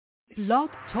Blog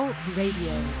Talk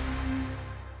Radio.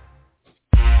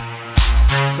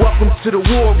 Welcome to the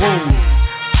war room.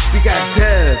 We got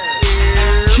Dev,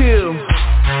 Kill,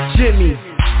 Jimmy,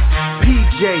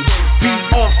 PJ, B.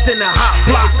 Austin, the hot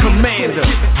block commander.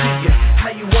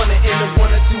 How you want it in a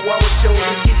 1 or 2 hour show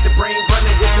to keep the brain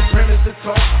running with the premise to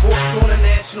talk sports on a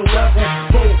national level.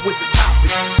 Bold with the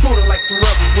topic, sorta like the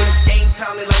rebels. When it's game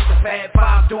time, they like the Fab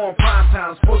Five during prime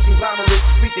time. Sports conglomerates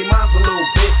speak their minds a little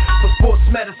bit. For sports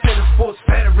medicine and sports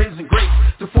veterans and greats.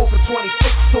 The 4 for 26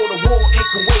 saw the war in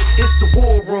Kuwait. It's the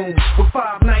war room with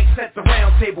 5 nights at the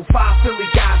round table. 5 Philly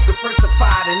guys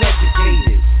diversified and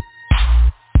educated.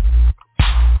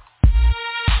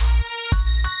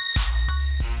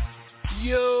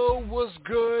 Yo, what's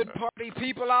good, party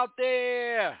people out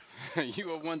there? You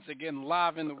are once again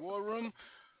live in the War Room,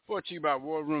 brought to you by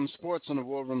War Room Sports on the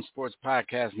War Room Sports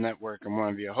Podcast Network. I'm one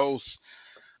of your hosts.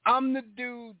 I'm the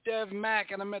dude, Dev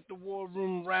Mack, and I'm at the War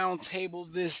Room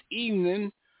Roundtable this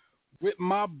evening with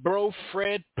my bro,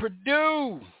 Fred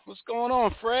Perdue. What's going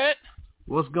on, Fred?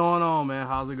 What's going on, man?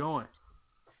 How's it going?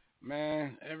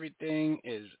 Man, everything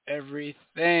is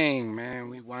everything, man.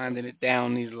 We winding it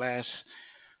down these last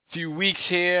few weeks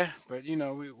here, but you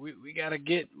know we gotta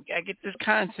get this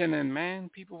content in, man.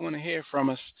 People want to hear from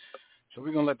us, so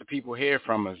we're gonna let the people hear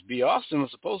from us. B. Austin was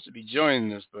supposed to be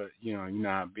joining us, but you know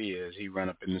how B is. He run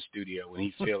up in the studio when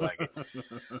he feel like it.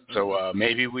 So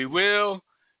maybe we will,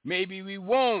 maybe we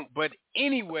won't. But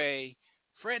anyway,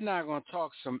 Fred and I are gonna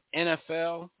talk some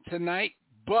NFL tonight.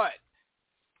 But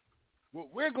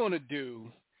what we're gonna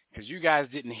do, because you guys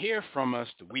didn't hear from us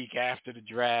the week after the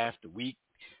draft, the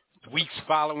weeks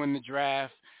following the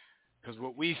draft, because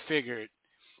what we figured,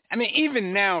 I mean,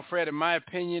 even now, Fred, in my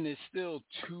opinion, it's still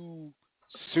too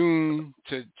soon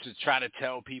to try to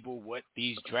tell people what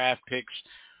these draft picks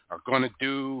are going to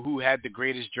do, who had the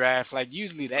greatest draft. Like,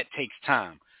 usually that takes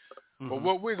time. Mm-hmm. But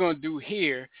what we're going to do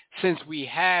here, since we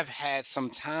have had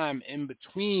some time in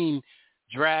between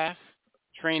draft,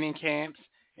 training camps,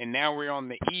 and now we're on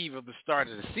the eve of the start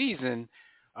of the season,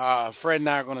 Fred and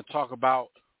I are going to talk about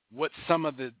what some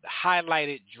of the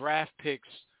highlighted draft picks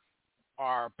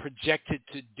are projected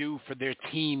to do for their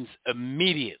teams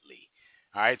immediately.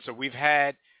 All right, so we've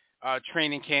had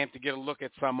training camp to get a look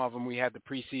at some of them. We had the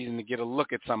preseason to get a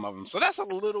look at some of them. So that's a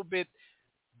little bit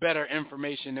better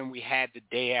information than we had the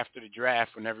day after the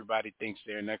draft when everybody thinks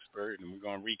they're an expert, and we're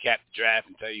going to recap the draft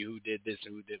and tell you who did this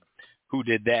and who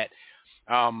did that.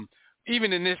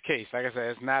 Even in this case, like I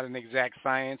said, it's not an exact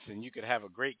science, and you could have a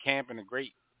great camp and a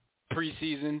great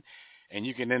preseason, and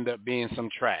you can end up being some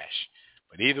trash.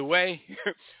 But either way,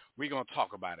 we're going to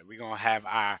talk about it. We're going to have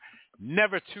our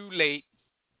never too late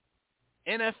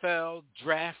NFL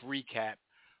draft recap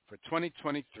for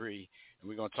 2023, and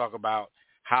we're going to talk about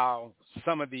how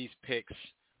some of these picks,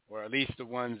 or at least the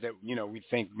ones that we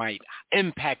think might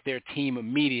impact their team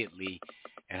immediately,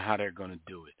 and how they're going to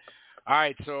do it. All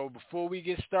right, so before we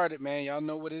get started, man, y'all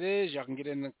know what it is. Y'all can get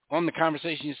on the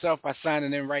conversation yourself by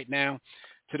signing in right now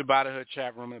to the Bodyhood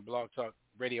chat room at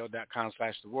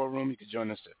blogtalkradio.com/The War Room. You can join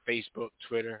us at Facebook,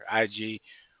 Twitter, IG,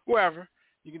 wherever.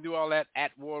 You can do all that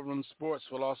at War Room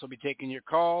Sports. We'll also be taking your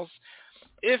calls.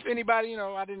 If anybody,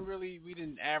 we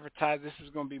didn't advertise. This is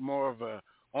going to be more of a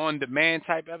on-demand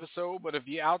type episode. But if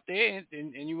you're out there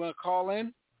and you want to call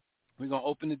in, we're going to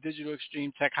open the Digital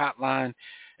Extreme Tech Hotline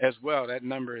as well. That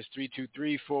number is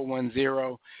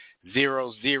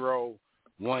 323-410-0012.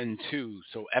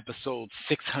 So episode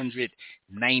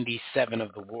 697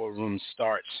 of the War Room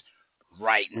starts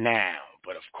right now.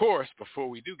 But of course, before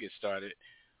we do get started,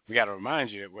 we got to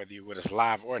remind you that whether you're with us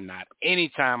live or not,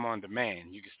 anytime on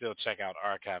demand, you can still check out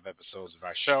archive episodes of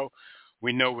our show.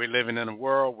 We know we're living in a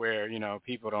world where,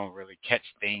 people don't really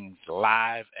catch things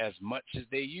live as much as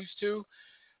they used to.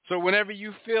 So whenever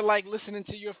you feel like listening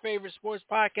to your favorite sports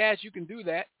podcast, you can do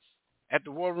that at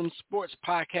the War Room Sports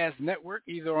Podcast Network,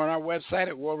 either on our website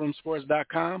at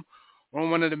warroomsports.com or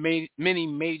on one of the many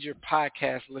major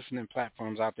podcast listening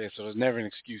platforms out there. So there's never an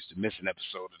excuse to miss an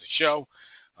episode of the show.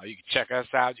 You can check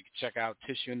us out. You can check out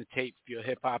Tissue and the Tape if you're a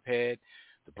hip-hop head,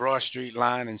 the Broad Street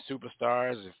Line and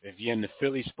Superstars. If you're into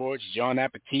Philly sports, John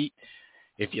Appetit.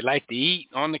 If you like to eat,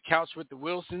 On the Couch with the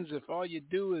Wilsons. If all you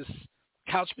do is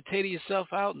couch potato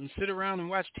yourself out and sit around and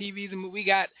watch TVs, and we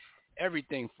got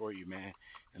everything for you, man.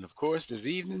 And of course, this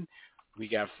evening we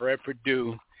got Fred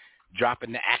Perdue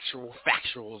dropping the actual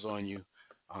factuals on you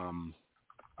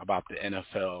about the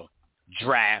NFL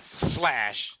draft /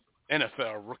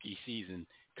 NFL rookie season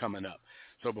coming up.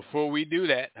 So before we do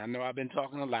that, I know I've been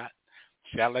talking a lot.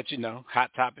 I'll let you know.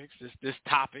 Hot topics. This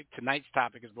topic, tonight's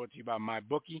topic, is brought to you by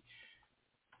MyBookie.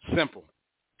 Simple.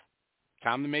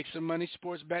 Time to make some money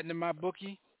sports betting in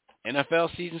MyBookie.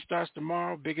 NFL season starts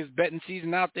tomorrow. Biggest betting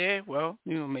season out there. Well,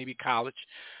 maybe college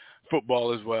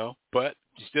football as well. But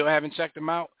if you still haven't checked them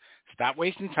out, stop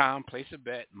wasting time. Place a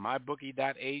bet.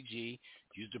 MyBookie.ag.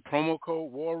 Use the promo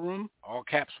code War Room, all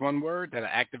caps, one word. That'll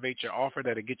activate your offer.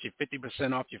 That'll get you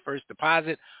 50% off your first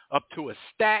deposit up to a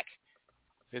stack.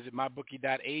 Visit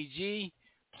MyBookie.ag.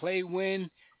 Play, win,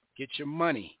 get your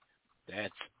money.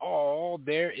 That's all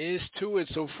there is to it.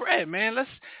 So, Fred, man, let's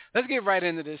get right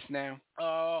into this now.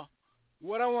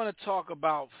 What I want to talk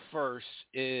about first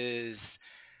is,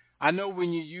 I know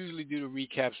when you usually do the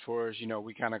recaps for us,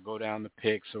 we kind of go down the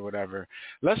picks or whatever.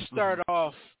 Let's start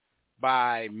off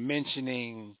by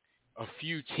mentioning a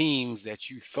few teams that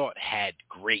you thought had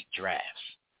great drafts.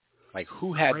 Like,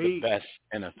 who had the best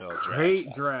NFL drafts?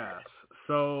 Great drafts.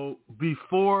 So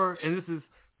before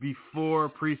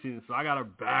preseason, so I got to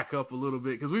back up a little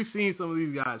bit because we've seen some of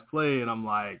these guys play, and I'm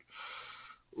like,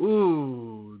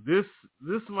 ooh, this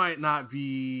might not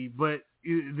be, but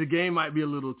the game might be a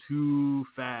little too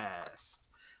fast.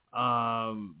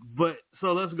 But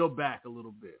so let's go back a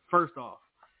little bit. First off,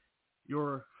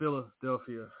 your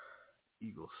Philadelphia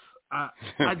Eagles. I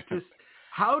just,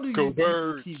 how do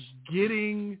you keep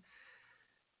getting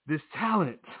this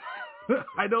talent?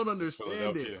 I don't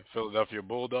understand it. Philadelphia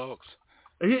Bulldogs.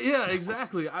 Yeah,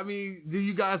 exactly. I mean, do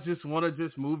you guys just want to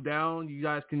just move down?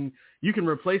 You can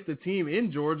replace the team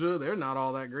in Georgia. They're not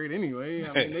all that great anyway.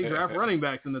 I mean, they draft running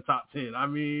backs in the top 10. I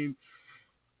mean,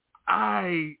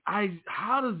 and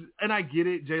I get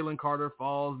it. Jalen Carter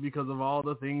falls because of all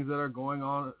the things that are going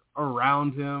on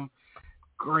around him.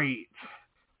 Great.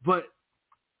 But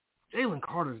Jalen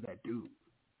Carter's that dude.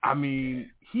 I mean,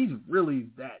 he's really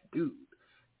that dude.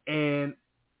 And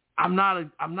I'm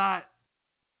not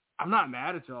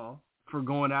mad at y'all for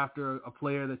going after a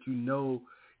player that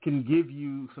can give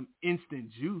you some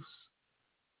instant juice.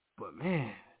 But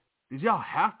man, did y'all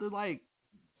have to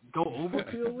go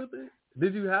overkill with it?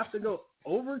 Did you have to go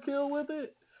overkill with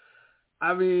it?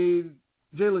 I mean,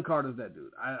 Jalen Carter's that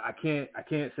dude. I can't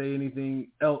say anything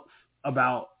else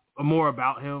more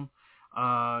about him.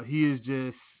 He is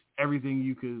just everything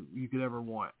you could ever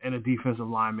want in a defensive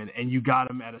lineman, and you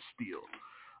got him at a steal.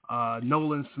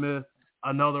 Nolan Smith,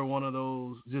 another one of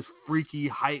those just freaky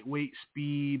height, weight,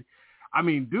 speed. I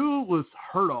mean, dude was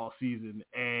hurt all season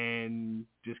and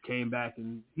just came back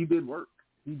and he did work.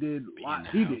 He did a lot.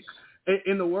 He did.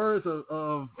 In the words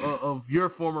of your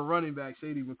former running back,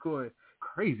 Shady McCoy,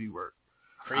 crazy work.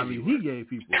 He gave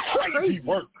people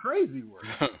crazy work.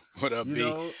 What up, B?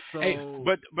 So, hey,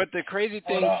 but the crazy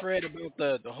thing, Fred,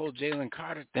 about the whole Jalen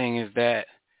Carter thing is that,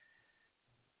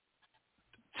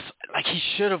 he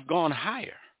should have gone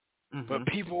higher, but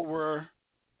people were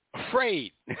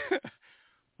afraid.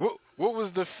 What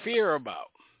was the fear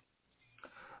about?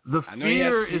 The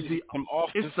fear is the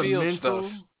field mental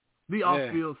stuff. The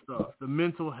off-field stuff, the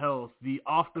mental health, the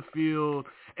off-the-field,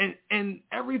 and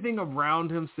everything around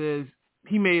him says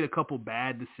he made a couple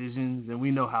bad decisions, and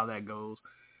we know how that goes.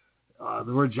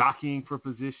 We're jockeying for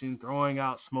position, throwing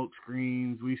out smoke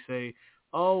screens. We say,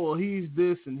 oh, well, he's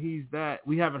this and he's that.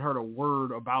 We haven't heard a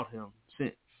word about him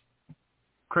since.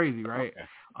 Crazy, right?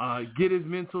 Okay. Get his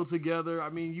mental together. I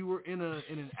mean, you were in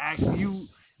an act.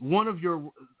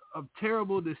 A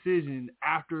terrible decision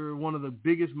after one of the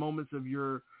biggest moments of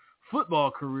your football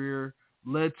career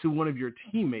led to one of your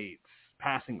teammates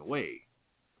passing away.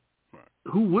 Right.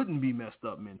 Who wouldn't be messed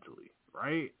up mentally,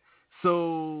 right?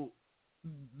 So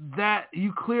that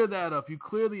you clear that up, you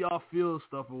clear the off-field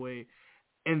stuff away,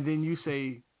 and then you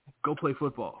say, go play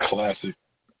football. Classic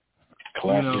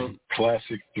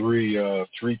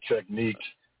three technique,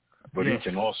 but he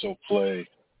can also play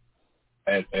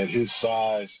at his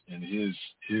size and his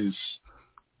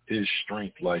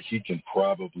strength. Like, he can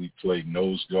probably play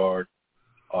nose guard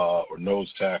or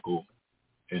nose tackle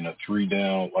in a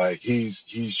 3-down. Like, he's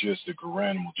just a good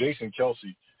animal. Jason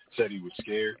Kelsey said he was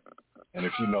scared, and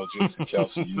if you know Jason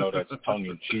Kelsey, you know that's tongue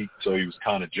in cheek. So he was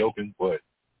kind of joking, but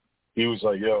he was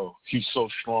like, "Yo, he's so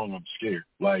strong, I'm scared."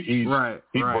 Like, he's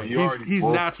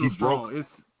natural strong.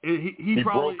 He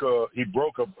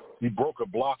broke a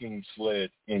blocking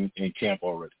sled in camp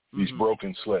already. He's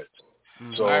broken sleds.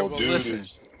 So, right, well, dude listen.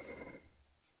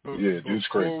 dude's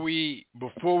crazy.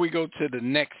 Before we go to the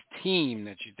next team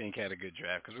that you think had a good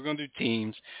draft, because we're gonna do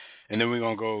teams, and then we're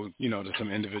gonna go, to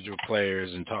some individual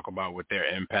players and talk about what their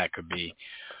impact could be.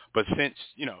 But since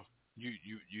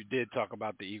you did talk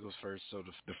about the Eagles first, so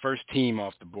the first team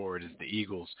off the board is the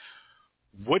Eagles.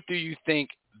 What do you think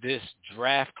this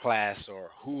draft class,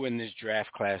 or who in this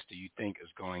draft class do you think is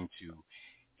going to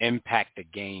impact the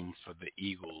game for the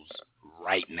Eagles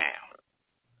right now?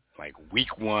 Like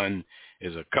week 1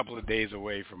 is a couple of days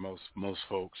away for most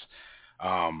folks.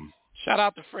 Shout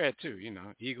out to Fred too.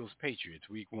 Eagles Patriots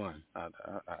week 1.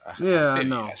 I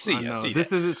know. I see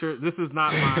This is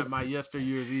not my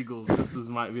yesteryear's Eagles.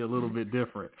 Might be a little bit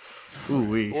different.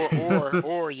 Ooh-wee.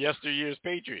 or yesteryear's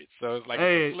Patriots. So it's like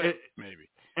a flip, maybe.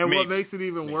 And what makes it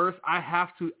even worse, I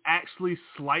have to actually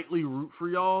slightly root for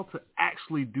y'all to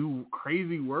actually do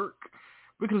crazy work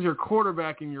because your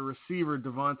quarterback and your receiver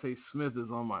Devontae Smith is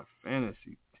on my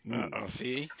fantasy team.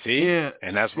 See, yeah,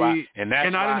 and that's why. And I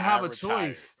didn't have a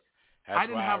retired. choice. I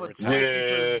didn't have a choice.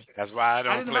 Yeah, that's why I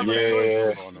don't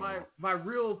play. My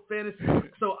real fantasy.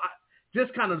 So I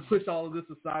just kind of push all of this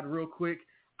aside real quick.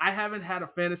 I haven't had a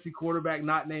fantasy quarterback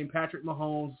not named Patrick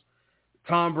Mahomes,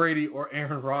 Tom Brady, or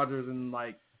Aaron Rodgers in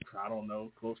I don't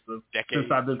know, close to decades.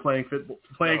 Since I've been playing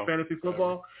fantasy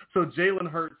football. So Jalen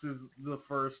Hurts is the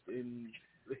first in.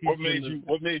 What made you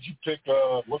pick?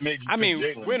 What made you? I mean,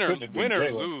 Jalen? win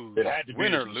or lose. It had to be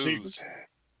win or receivers. lose.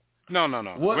 No.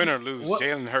 Win or lose.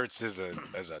 Jalen Hurts is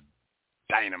a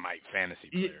dynamite fantasy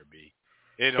player.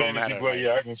 It don't matter.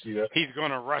 Yeah, I can see that. He's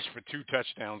going to rush for 2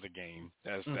 touchdowns a game.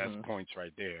 That's points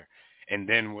right there. And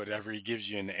then whatever he gives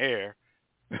you in the air,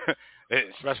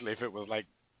 especially if it was like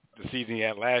the season he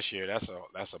had last year, that's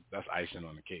icing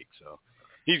on the cake. So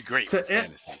he's great for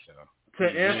fantasy. To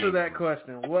answer that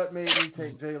question, what made me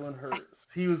take Jalen Hurts?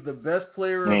 He was the best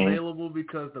player available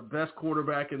because the best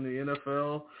quarterback in the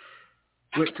NFL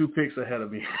went 2 picks ahead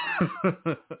of me.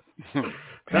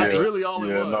 That's really all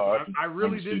it was. No, I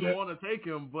really didn't want to take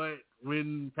him, but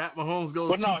when Pat Mahomes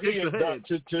goes 2 picks ahead,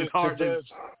 it's hard to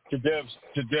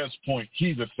Dev's point,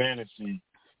 he's a fantasy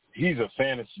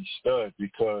stud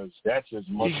because that's as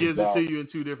much. He gives it to you in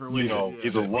 2 different ways.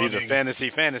 He's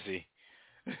a fantasy.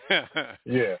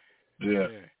 Yeah.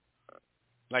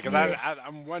 Like,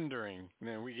 I'm wondering,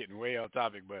 man, we're getting way off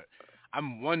topic, but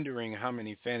I'm wondering how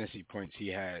many fantasy points he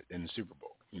had in the Super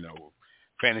Bowl.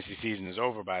 Fantasy season is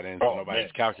over by then, so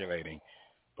nobody's calculating.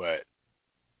 But,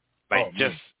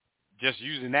 just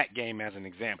using that game as an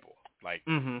example,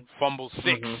 fumble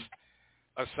 6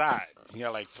 aside,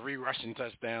 3 rushing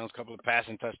touchdowns, couple of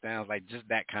passing touchdowns, just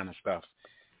that kind of stuff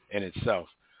in itself.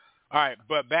 All right,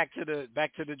 but back to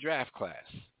the draft class.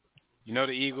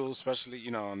 The Eagles, especially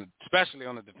on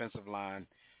the defensive line,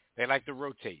 they like to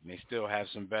rotate, and they still have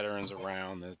some veterans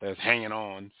around that's hanging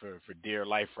on for dear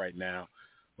life right now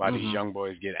while these young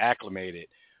boys get acclimated.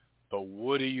 But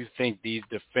what do you think these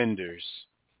defenders,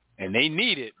 and they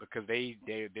need it because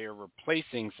they're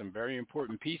replacing some very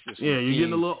important pieces. Yeah, you're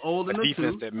getting a little old in the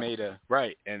defense that made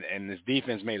and this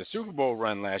defense made a Super Bowl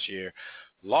run last year,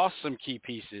 lost some key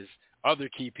pieces. Other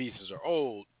key pieces are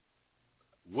old.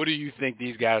 What do you think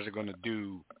these guys are going to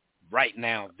do right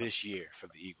now this year for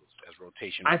the Eagles as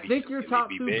rotation? I think your top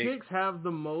 2 picks have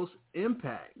the most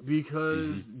impact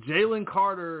because Jalen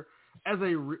Carter, that's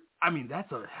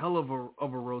a hell of a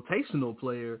rotational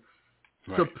player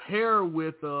to pair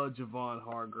with Javon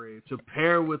Hargrave, to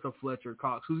pair with a Fletcher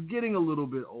Cox, who's getting a little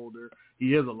bit older.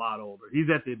 He is a lot older.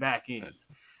 He's at the back end,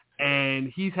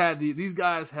 and he's had these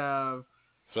guys have.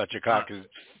 Fletcher Cox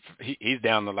he's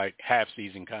down to half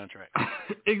season contract.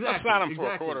 Exactly. Sign him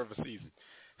for a quarter of a season.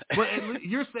 But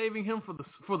you're saving him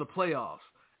for the playoffs,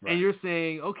 and you're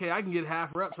saying, okay, I can get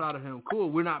half reps out of him.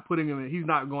 Cool. We're not putting him in. He's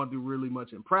not going through really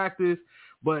much in practice.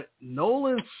 But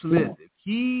Nolan Smith,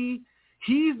 he's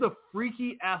the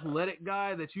freaky athletic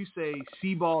guy that you say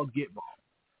see ball, get ball.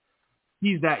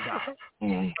 He's that guy.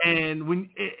 And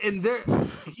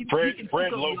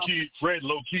Fred low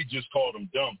key just called him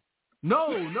dumb.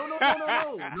 No.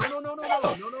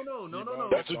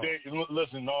 That's what they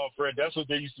listen. No, Fred. That's what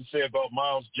they used to say about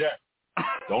Miles Jack.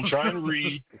 Don't try and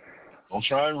read.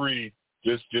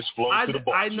 Just flow to the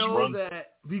ball. I know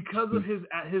that because of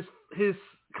his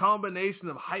combination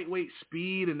of height, weight,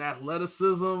 speed, and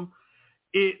athleticism,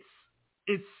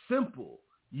 it's simple.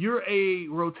 You're a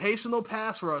rotational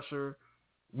pass rusher.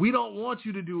 We don't want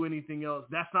you to do anything else.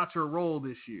 That's not your role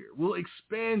this year. We'll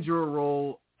expand your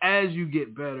role as you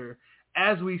get better,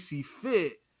 as we see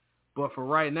fit. But for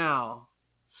right now,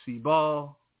 see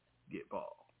ball, get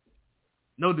ball.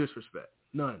 No disrespect.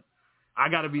 None. I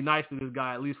got to be nice to this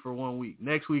guy at least for 1 week.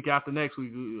 Next week, after next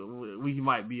week, we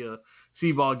might be a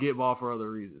see ball, get ball for other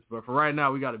reasons. But for right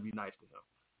now, we got to be nice to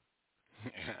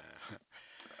him.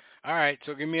 All right,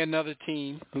 so give me another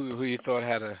team who you thought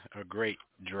had a great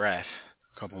draft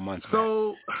a couple months back.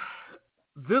 So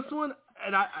this one,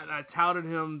 and I touted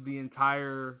him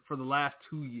for the last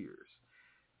 2 years.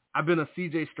 I've been a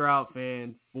C.J. Stroud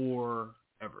fan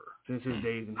forever. Since his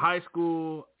days in high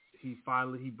school, he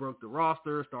broke the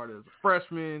roster, started as a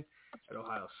freshman at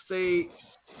Ohio State,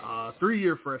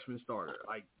 3-year freshman starter.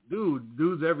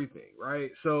 dude's everything,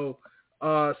 right? So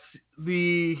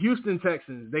the Houston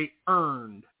Texans, they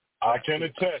earned. I can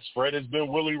attest. Fred has been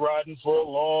Willie riding for a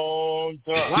long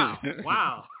time.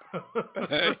 Wow.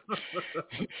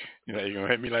 You're gonna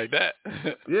hit me like that?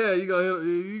 Yeah,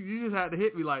 you just had to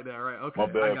hit me like that, right? Okay, My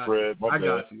bad, Fred.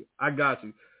 I got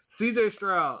you. CJ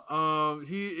Stroud,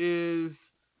 he is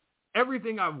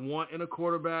everything I want in a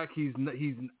quarterback. He's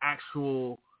an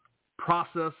actual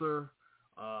processor.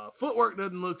 Footwork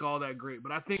doesn't look all that great,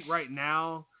 but I think right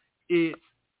now it's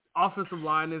offensive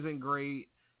line isn't great.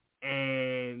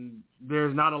 And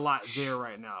there's not a lot there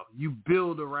right now. You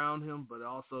build around him, but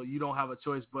also you don't have a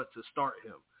choice but to start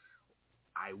him.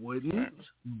 I wouldn't,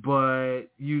 but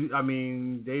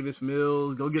Davis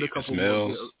Mills, go get a couple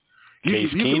more.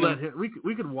 Case Keenum.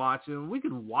 We could watch him. We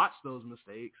could watch those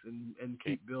mistakes and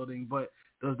keep building. But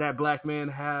does that black man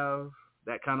have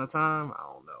that kind of time? I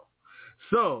don't know.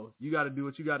 So you got to do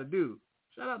what you got to do.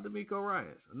 Shout out to D'Amico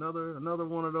Ryans, another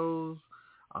one of those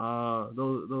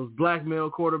black male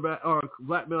quarterback or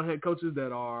black male head coaches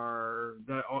that are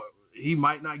he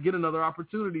might not get another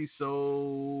opportunity.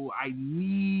 So I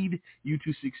need you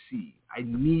to succeed.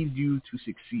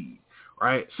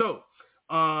 Right? So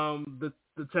the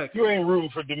Texans. You ain't rooting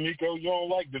for D'Amico. You don't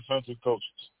like defensive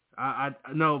coaches. I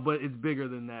know, but it's bigger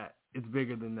than that.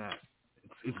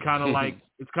 It's kind of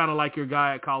like your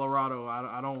guy at Colorado.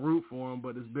 I don't root for him,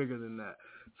 but it's bigger than that.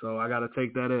 So I got to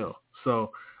take that L.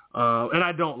 So. And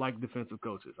I don't like defensive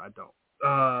coaches. I don't.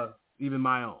 Even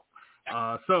my own.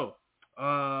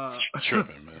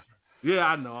 Tripping, man. Yeah,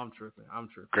 I know. I'm tripping.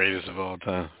 Greatest of all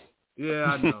time. Yeah,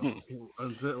 I know.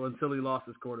 until he lost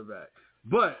his quarterback.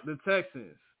 But the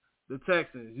Texans,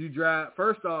 you draft,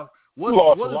 first off. What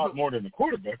lost a lot more than the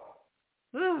quarterback.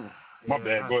 My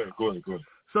bad. Go ahead.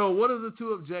 So what are the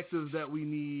two objectives that we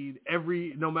need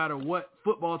no matter what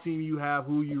football team you have,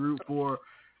 who you root for,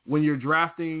 when you're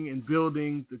drafting and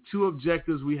building, the two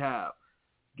objectives we have: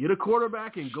 get a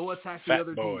quarterback and go attack the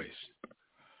other boys. team.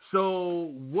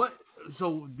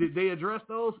 So did they address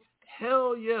those?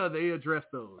 Hell yeah, they addressed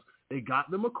those. They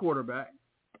got them a quarterback,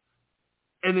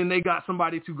 and then they got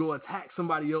somebody to go attack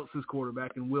somebody else's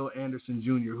quarterback in Will Anderson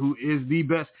Jr., who is the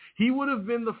best. He would have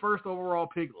been the first overall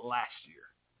pick last year.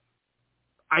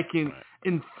 I can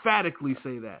emphatically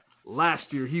say that. Last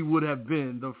year, he would have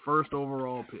been the first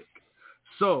overall pick.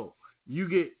 So you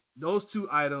get those two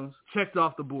items checked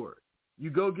off the board. You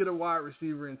go get a wide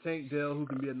receiver in Tank Dell, who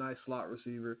can be a nice slot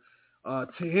receiver.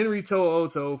 Henry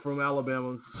To'oTo'o from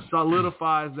Alabama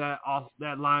solidifies that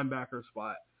linebacker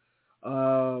spot.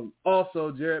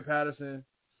 Also, Jared Patterson,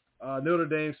 Notre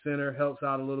Dame center, helps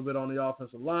out a little bit on the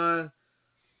offensive line.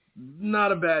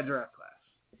 Not a bad draft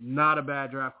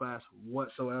class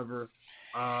whatsoever.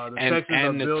 The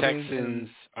Texans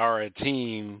are a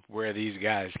team where these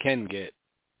guys can get,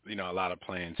 a lot of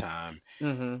playing time,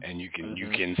 and you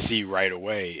can see right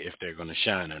away if they're going to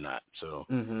shine or not. So,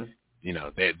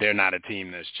 they're not a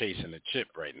team that's chasing the chip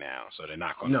right now, so they're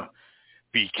not going to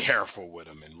be careful with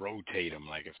them and rotate them.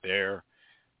 Like if they're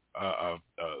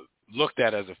looked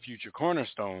at as a future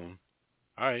cornerstone,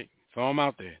 all right, throw them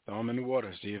out there, throw them in the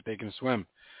water, see if they can swim.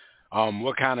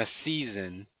 What kind of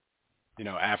season,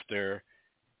 after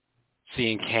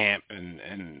seeing camp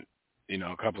and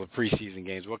a couple of preseason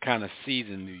games, what kind of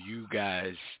season do you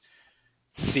guys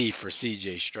see for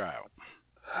CJ Stroud?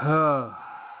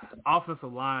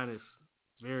 Offensive line is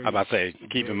very. I'm about to say,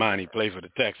 keep in mind he played for the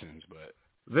Texans, but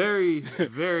very,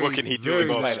 very. What can he do?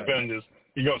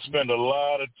 He's gonna spend a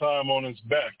lot of time on his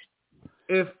back.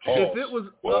 If it was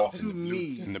up to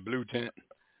me in the blue tent.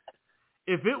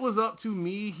 If it was up to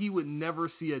me, he would never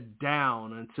see a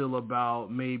down until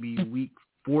about maybe week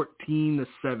 14 to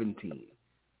 17.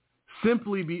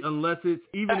 Unless it's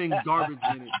even in garbage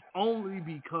minutes, only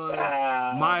because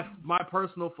my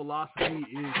personal philosophy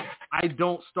is I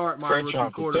don't start my rookie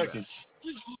quarterback.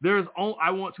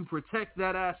 I want to protect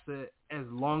that asset as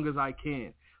long as I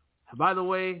can. By the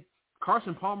way,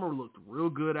 Carson Palmer looked real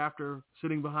good after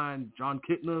sitting behind John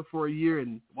Kitna for a year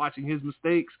and watching his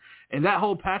mistakes. And that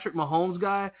whole Patrick Mahomes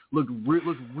guy looked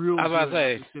real good.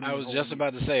 I was just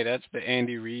about to say that's the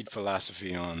Andy Reid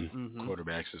philosophy on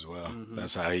quarterbacks as well.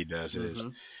 That's how he does his.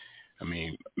 I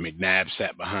mean, McNabb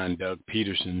sat behind Doug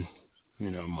Peterson.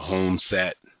 Mahomes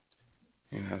sat.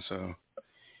 So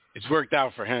it's worked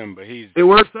out for him, but it still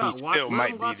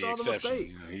might be the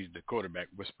exception. He's the quarterback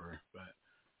whisperer, but.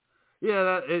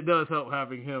 Yeah, it does help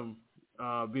having him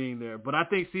being there. But I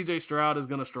think C.J. Stroud is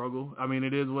going to struggle. I mean,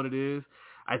 it is what it is.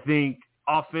 I think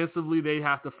offensively they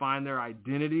have to find their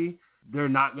identity. They're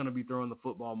not going to be throwing the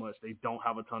football much. They don't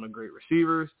have a ton of great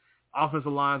receivers.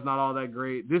 Offensive line's not all that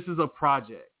great. This is a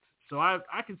project. So I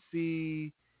can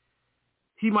see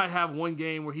he might have one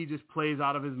game where he just plays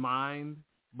out of his mind,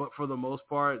 but for the most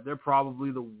part, they're probably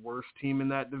the worst team in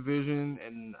that division,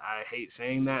 and I hate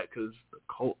saying that because the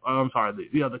Colts,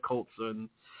 the Colts, and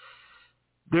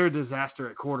they're a disaster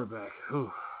at quarterback.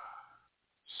 Whew.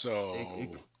 So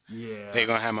yeah, they're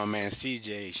gonna have my man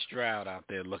C.J. Stroud out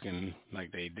there looking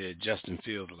like they did Justin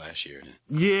Fields last year.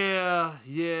 Yeah,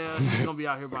 he's gonna be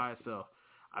out here by himself.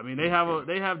 I mean, they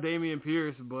have Damian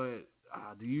Pierce, but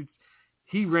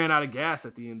he ran out of gas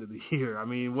at the end of the year. I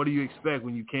mean, what do you expect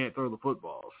when you can't throw the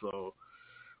football? So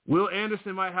Will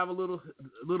Anderson might have a little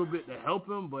bit to help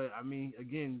him, but I mean,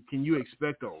 again, can you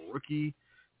expect a rookie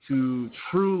to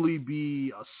truly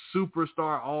be a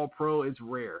superstar All-Pro? It's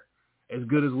rare. As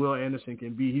good as Will Anderson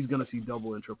can be, he's going to see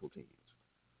double and triple teams.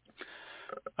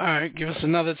 All right, give us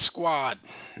another squad.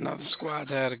 Another squad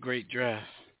that had a great draft.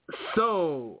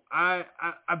 So I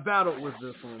battled with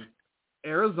this one.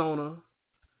 Arizona,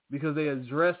 because they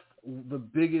addressed the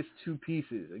biggest two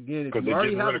pieces. Again, if you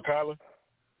already have Kyler?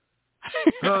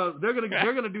 they're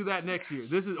gonna do that next year.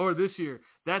 This year.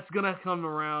 That's gonna come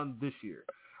around this year.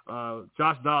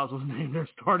 Josh Dobbs was named their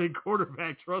starting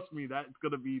quarterback. Trust me, that's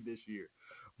gonna be this year.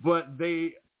 But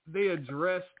they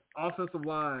addressed offensive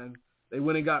line. They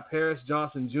went and got Paris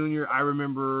Johnson Jr. I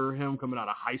remember him coming out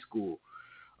of high school.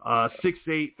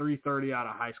 6'8", 330 out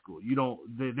of high school.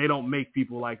 They don't make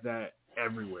people like that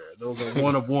everywhere. Those are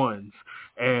one of ones.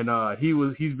 And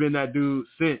he's been that dude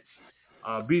since.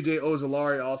 B.J.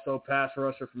 Ojolari, also pass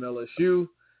rusher from LSU.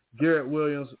 Garrett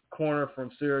Williams, corner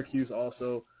from Syracuse,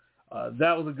 also.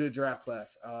 That was a good draft class.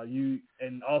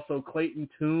 And also Clayton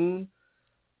Tune,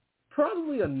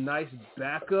 probably a nice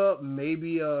backup,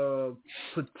 maybe a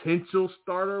potential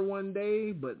starter one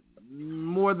day, but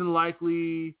more than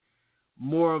likely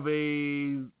more of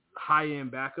a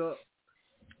high-end backup.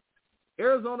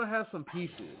 Arizona has some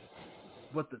pieces,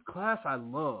 but the class I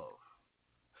love,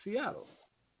 Seattle.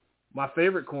 My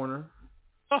favorite corner,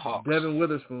 Devin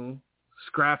Witherspoon,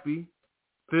 scrappy,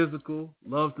 physical,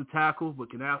 loves to tackle, but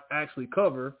can actually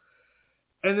cover.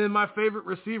 And then my favorite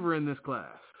receiver in this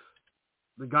class,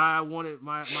 the guy I wanted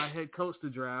my head coach to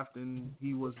draft, and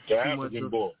he was the African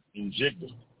boy,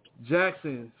 Njigba.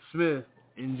 Jackson Smith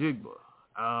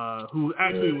Njigba, who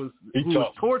actually was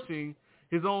torching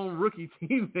his own rookie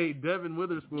teammate Devin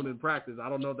Witherspoon in practice. I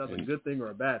don't know if that's a good thing or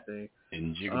a bad thing.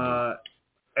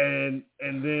 And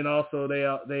then also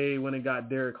they went and got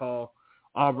Derek Hall,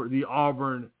 the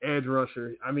Auburn edge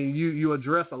rusher. I mean, you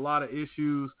address a lot of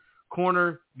issues.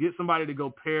 Corner, get somebody to go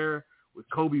pair with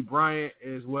Kobe Bryant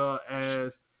as well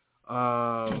as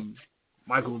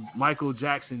Michael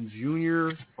Jackson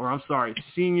Jr.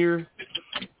 Senior,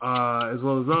 as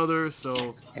well as others.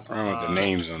 So what's wrong with the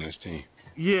names on this team?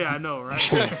 Yeah, I know, right?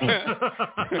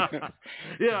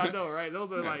 Yeah, I know, right?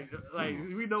 Those are like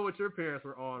we know what your parents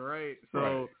were on, right?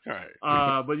 So,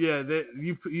 right. But yeah,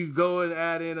 you go and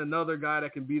add in another guy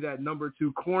that can be that number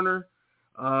 2 corner,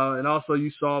 and also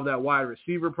you solve that wide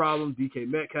receiver problem. DK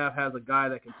Metcalf has a guy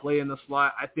that can play in the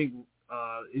slot. I think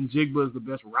Njigba is the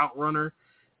best route runner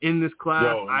in this class.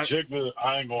 Njigba,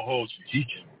 I ain't gonna hold you. He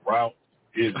can route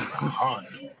his behind.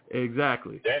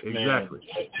 Exactly. Man,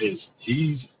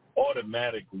 he's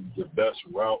automatically the best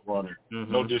route runner.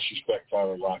 Mm-hmm. No disrespect,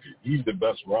 Tyler Lockett. He's the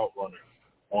best route runner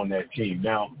on that team.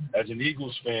 Now, as an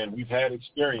Eagles fan, we've had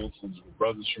experiences with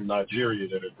brothers from Nigeria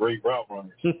that are great route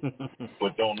runners,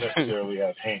 but don't necessarily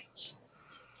have hands.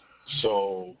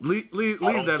 So leave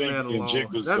that man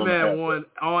alone. That man won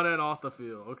on and off the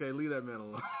field. Okay, leave that man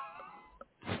alone.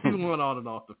 He won on and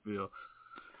off the field.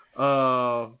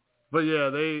 But yeah,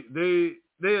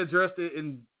 they addressed it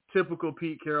in typical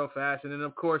Pete Carroll fashion, and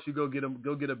of course you go get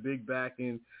a big back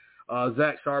in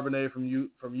Zach Charbonnet from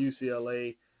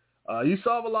UCLA. You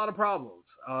solve a lot of problems.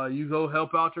 You go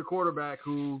help out your quarterback,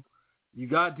 who you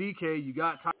got DK, you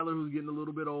got Tyler, who's getting a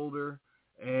little bit older,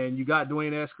 and you got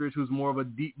Dwayne Eskridge, who's more of a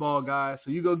deep ball guy.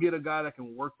 So you go get a guy that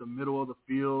can work the middle of the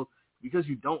field because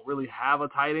you don't really have a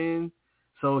tight end.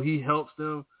 So he helps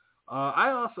them.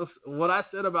 What I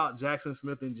said about Jackson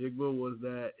Smith and Njigba was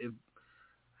that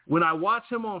when I watch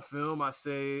him on film, I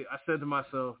said to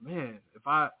myself, man,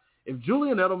 if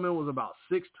Julian Edelman was about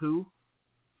 6'2",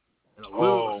 and a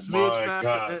little smidge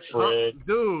faster, Fred.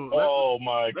 Dude. Oh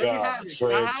my God,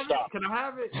 Fred, stop. Can I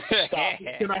have it? Stop.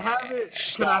 Can I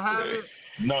have it?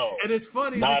 No. And it's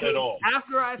funny. Not at all.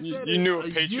 After I said you knew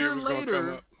a year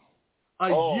later,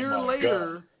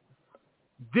 God.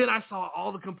 then I saw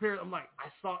all the comparisons. I'm like,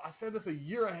 I said this a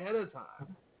year ahead of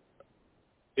time.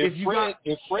 If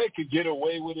Fred could get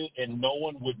away with it and no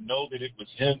one would know that it was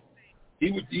him,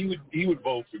 he would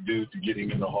vote for Dude to get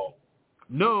him in the Hall.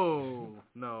 No,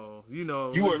 you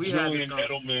are Julian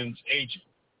Edelman's agent.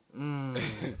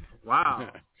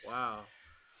 Wow.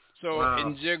 So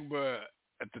Njigba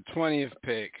at the 20th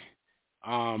pick,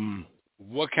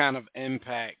 what kind of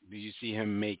impact do you see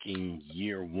him making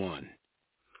year one?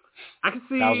 I can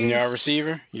see 1,000-yard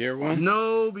receiver year one.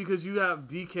 No, because you have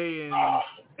DK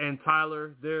and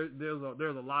Tyler. There's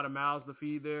a lot of mouths to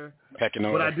feed there. Pecking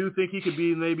order. But I do think he could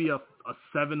be maybe a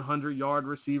 700-yard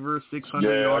receiver,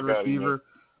 600-yard receiver,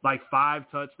 like 5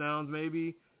 touchdowns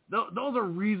maybe. Those are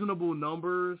reasonable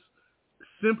numbers.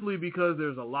 Simply because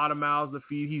there's a lot of mouths to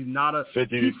feed. He's not a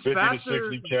 50 to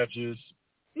 60 catches.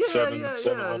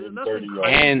 730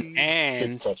 yards.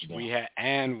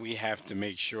 And we have to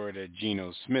make sure that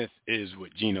Geno Smith is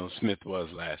what Geno Smith was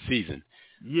last season.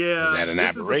 Yeah, is that an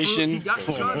aberration? He got the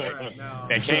contract now.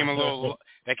 That came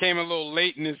a little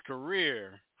late in his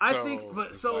career.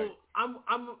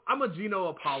 I'm a Geno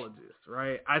apologist,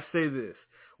 right? I say this: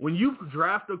 when you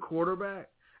draft a quarterback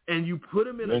and you put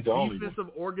him in a defensive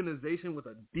organization with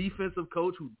a defensive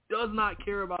coach who does not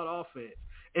care about offense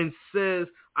and says,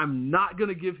 I'm not going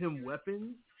to give him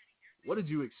weapons, what did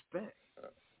you expect?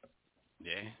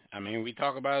 Yeah, I mean, we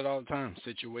talk about it all the time.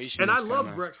 Situations. And I love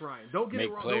Rex Ryan. Don't get it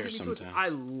wrong. Don't get me twisted. I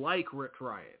like Rex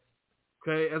Ryan.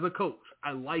 Okay, as a coach,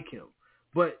 I like him.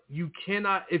 But you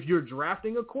cannot, if you're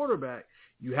drafting a quarterback,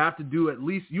 you have to go at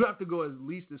least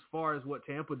as far as what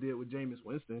Tampa did with Jameis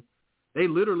Winston. They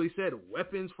literally said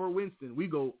weapons for Winston. We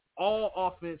go all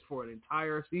offense for an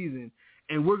entire season,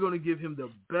 and we're going to give him the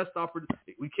best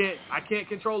opportunity. I can't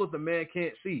control if the man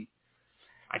can't see.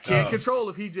 I can't control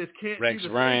if he just can't see. Rex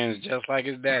Ryan's just like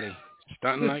his daddy,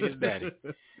 stunting like his daddy.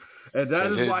 And that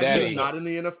is why he's not in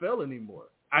the NFL anymore.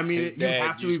 I mean, you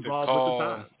have to evolve with the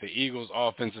time. The Eagles'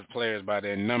 offensive players by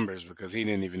their numbers because he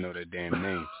didn't even know their damn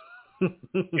names.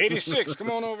 86, come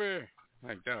on over here.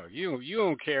 Like, dog, you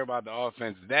don't care about the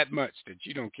offense that much that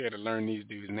you don't care to learn these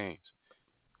dudes' names.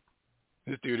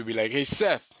 This dude would be like, hey,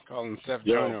 Seth, call him Seth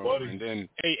Joyner, and then,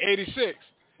 hey, 86.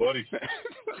 Buddy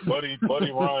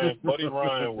Ryan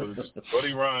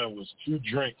was 2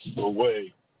 drinks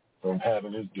away from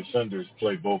having his defenders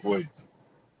play both ways.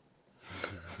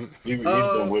 He's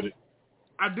been with it.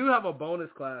 I do have a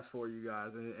bonus class for you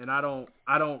guys, and I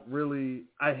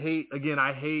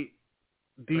hate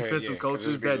defensive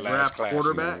coaches that draft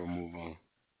quarterbacks. We'll move on.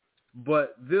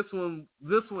 But this one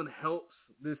helps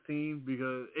this team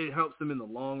because it helps them in the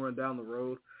long run down the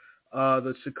road.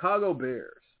 The Chicago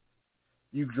Bears.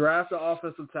 You draft the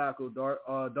offensive tackle,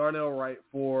 Darnell Wright,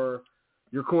 for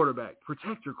your quarterback.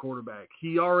 Protect your quarterback.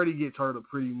 He already gets hurt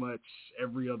pretty much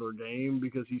every other game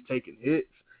because he's taking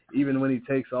hits, even when he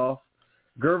takes off.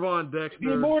 Gervon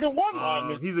Dexter. More than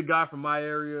one. He's a guy from my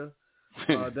area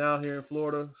down here in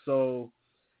Florida. So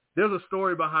there's a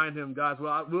story behind him, guys.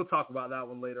 Well, we'll talk about that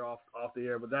one later off the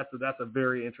air, but that's a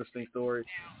very interesting story.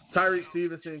 Tyreek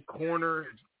Stevenson, corner,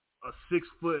 a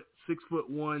 6'1"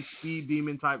 speed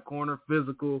demon type corner,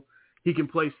 physical. He can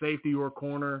play safety or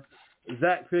corner.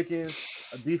 Zach Pickens,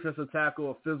 a defensive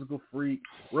tackle, a physical freak.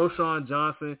 Roschon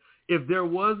Johnson. If there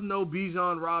was no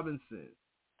Bijan Robinson,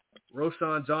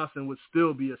 Roschon Johnson would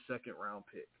still be a second-round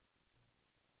pick.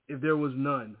 If there was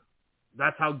none.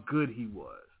 That's how good he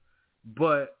was.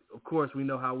 But, of course, we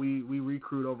know how we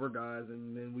recruit over guys,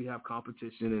 and then we have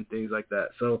competition and things like that.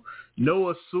 So,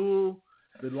 Noah Sewell,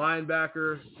 the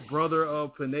linebacker, brother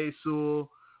of Penei Sewell,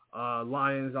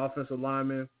 Lions offensive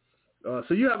lineman.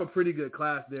 So you have a pretty good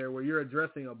class there where you're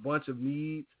addressing a bunch of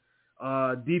needs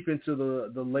deep into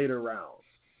the later rounds.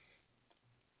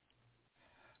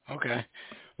 Okay.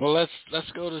 Well,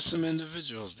 let's go to some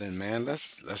individuals then, man. Let's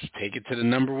take it to the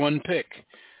number 1 pick.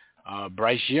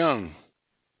 Bryce Young.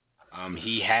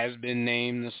 He has been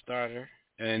named the starter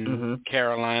in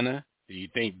Carolina. Do you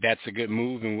think that's a good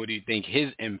move, and what do you think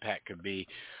his impact could be?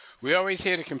 We always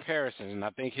hear the comparisons, and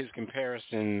I think his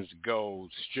comparisons go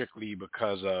strictly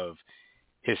because of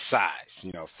his size.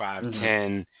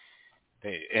 5'10".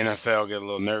 The NFL get a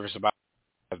little nervous about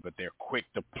it, but they're quick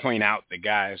to point out the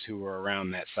guys who are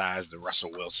around that size, the Russell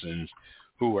Wilsons,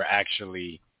 who were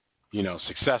actually,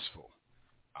 successful.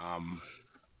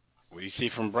 What do you see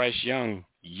from Bryce Young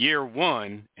year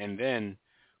 1 and then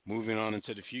moving on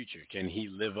into the future? Can he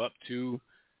live up to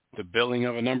the billing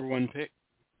of a number 1 pick?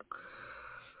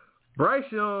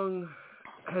 Bryce Young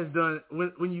has done,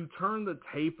 when you turn the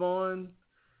tape on,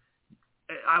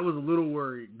 I was a little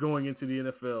worried going into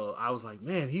the NFL. I was like,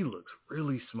 man, he looks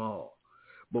really small.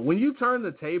 But when you turn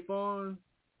the tape on,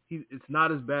 it's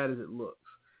not as bad as it looks.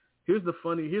 Here's the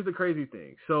crazy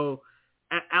thing. So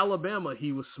at Alabama,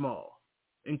 he was small.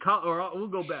 We'll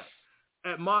go back.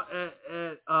 At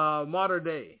Mater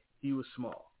Dei, he was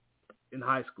small in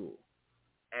high school.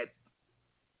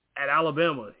 At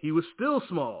Alabama, he was still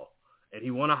small and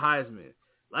he won a Heisman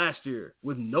last year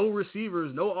with no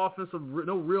receivers, no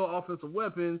real offensive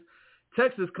weapons.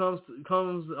 Texas comes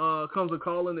a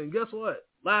calling, and guess what?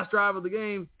 Last drive of the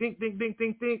game, dink,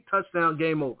 touchdown,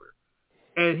 game over.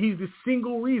 And he's the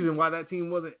single reason why that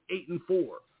team wasn't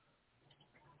 8-4.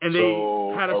 And they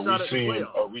had a shot at the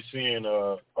playoffs. Are we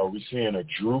seeing a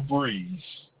Drew Brees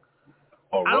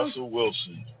or Russell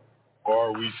Wilson, or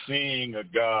are we seeing a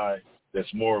guy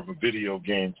that's more of a video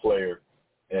game player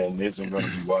and isn't going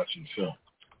to be watching film?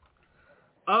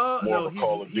 More of a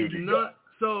Call of Duty guy.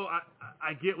 So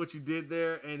I get what you did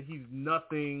there, and he's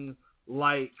nothing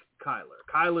like Kyler.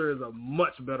 Kyler is a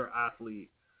much better athlete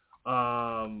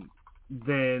than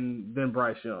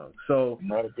Bryce Young. So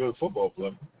not a good football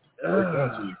player.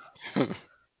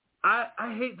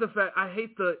 I hate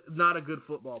the not a good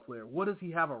football player. What does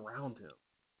he have around him?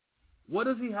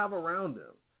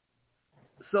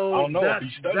 So I don't know.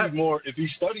 If he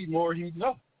studied more, he'd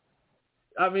know.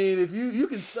 I mean, if you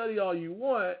can study all you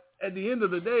want, at the end of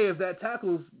the day, if that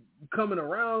tackle's coming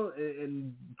around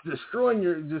and just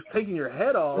taking your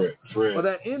head off, Fred, or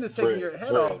that end is taking your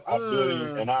head off. I feel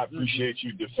you, and I appreciate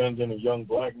you defending a young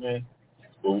black man,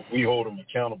 but we hold him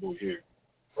accountable here,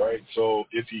 right? So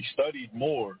if he studied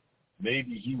more,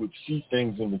 maybe he would see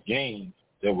things in the game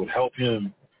that would help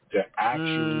him to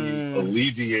actually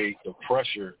alleviate the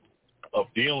pressure of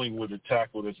dealing with a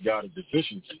tackle that's got a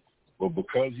deficiency. But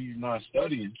because he's not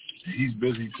studying, he's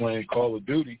busy playing Call of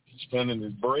Duty, spending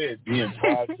his bread, being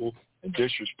prideful and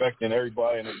disrespecting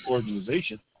everybody in his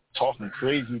organization, talking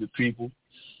crazy to people.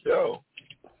 Yo,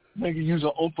 nigga, use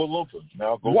an Oompa Loompa.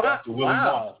 Now go back to Willie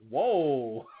Moss.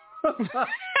 Whoa.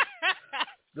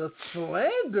 The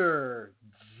slander.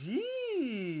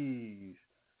 Jeez.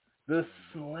 The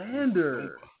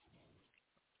slander.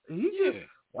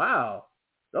 Wow.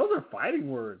 Those are fighting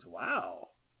words. Wow.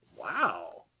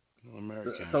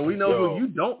 American. So we know who you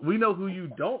don't. We know who you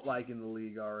don't like in the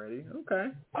league already. Okay.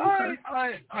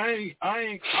 I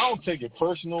don't take it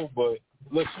personal, but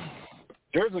listen,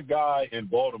 there's a guy in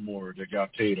Baltimore that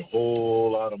got paid a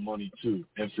whole lot of money too,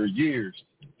 and for years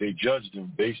they judged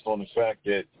him based on the fact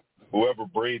that whoever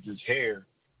braids his hair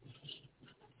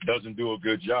doesn't do a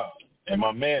good job. And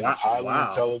my man is highly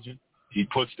intelligent. He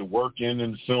puts the work in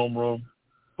the film room.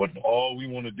 But all we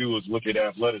want to do is look at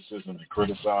athleticism and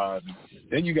criticize.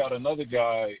 Then you got another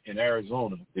guy in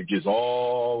Arizona that gets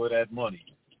all of that money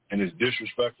and is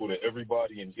disrespectful to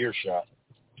everybody in earshot,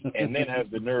 and then has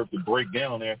the nerve to break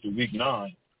down after week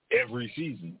 9 every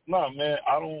season. Nah, man,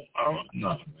 I don't.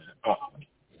 Nah, man.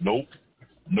 Nope.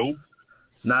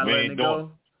 Not letting it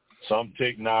go. We're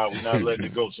not letting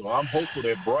it go. So I'm hopeful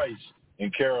that Bryce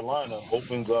in Carolina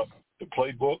opens up the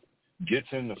playbook, gets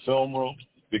in the film room,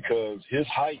 because his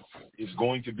height is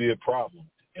going to be a problem.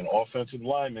 And offensive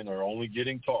linemen are only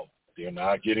getting taller. They're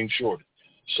not getting shorter.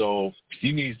 So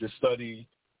he needs to study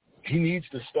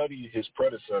his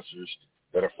predecessors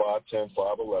that are 5'10",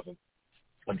 5'11",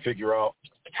 and figure out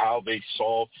how they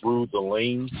saw through the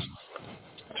lanes,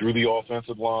 through the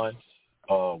offensive line,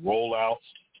 rollouts,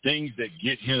 things that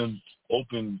get him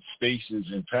open spaces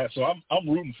and pass. So I'm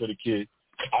rooting for the kid.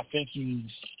 I think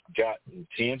he's got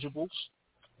intangibles.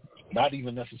 Not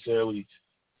even necessarily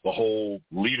the whole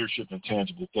leadership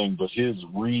intangible thing, but his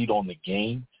read on the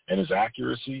game and his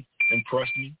accuracy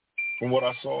impressed me from what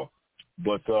I saw.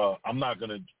 But I'm not going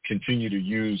to continue to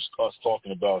use us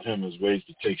talking about him as ways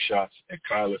to take shots at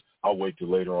Kyler. I'll wait till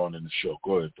later on in the show.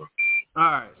 Go ahead, bro. All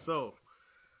right, so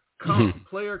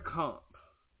player comp.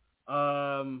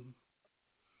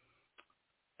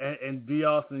 And D.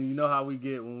 Austin, you know how we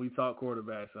get when we talk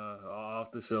quarterbacks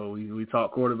off the show. We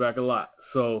talk quarterback a lot.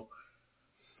 So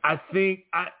I think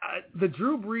the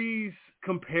Drew Brees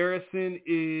comparison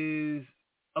is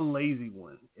a lazy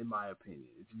one, in my opinion.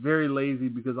 It's very lazy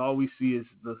because all we see is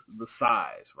the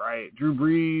size, right? Drew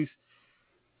Brees,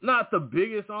 not the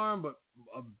biggest arm, but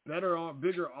a better arm,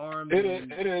 bigger arm. It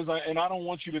is, and I don't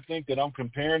want you to think that I'm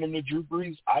comparing him to Drew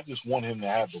Brees. I just want him to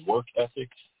have the work ethic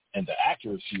and the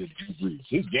accuracy of Drew Brees.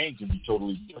 His game can be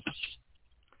totally different.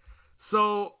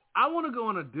 So I want to go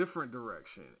in a different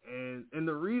direction, and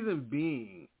the reason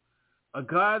being, a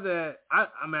guy that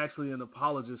I'm actually an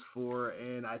apologist for,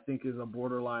 and I think is a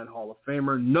borderline Hall of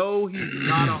Famer. No, he's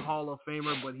not a Hall of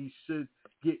Famer, but he should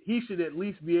at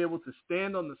least be able to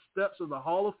stand on the steps of the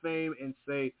Hall of Fame and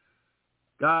say,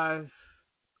 guys,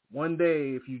 one day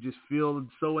if you just feel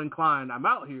so inclined, I'm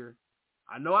out here.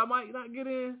 I know I might not get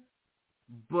in,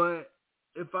 but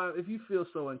if you feel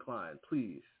so inclined,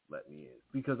 please let me in,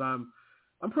 because I'm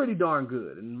pretty darn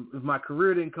good, and if my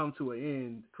career didn't come to an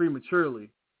end prematurely,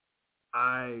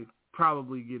 I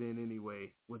probably get in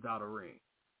anyway without a ring.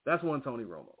 That's one Tony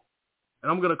Romo.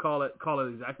 And I'm gonna call it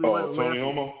exactly what Tony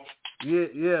Romo?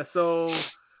 Yeah. So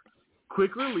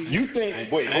quick release. You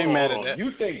think? Wait, hold on.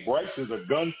 You think Bryce is a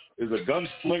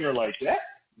gunslinger like that?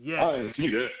 Yes. I didn't see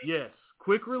that. Yes.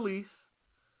 Quick release.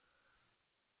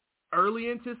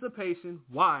 Early anticipation.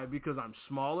 Why? Because I'm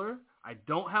smaller. I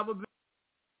don't have a big.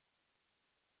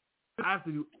 I have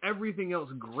to do everything else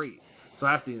great. So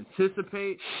I have to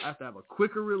anticipate. I have to have a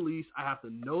quicker release. I have to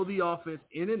know the offense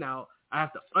in and out. I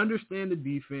have to understand the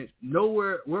defense, know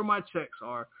where my checks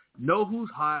are, know who's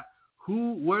hot,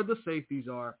 where the safeties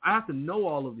are. I have to know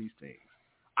all of these things.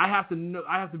 I have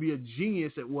to be a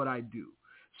genius at what I do.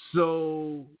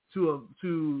 So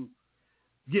to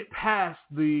get past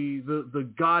the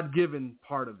God-given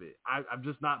part of it, I'm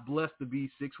just not blessed to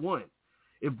be 6'1".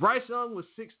 If Bryce Young was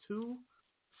 6'2",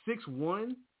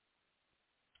 6'1",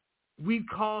 we'd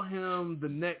call him the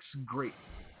next great.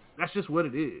 That's just what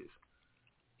it is.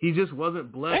 He just wasn't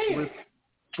blessed with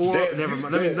four. Never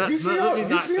mind. Let me not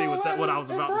say what I was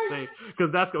about to say,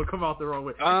 because that's gonna come out the wrong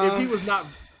way. If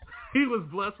he was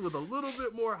blessed with a little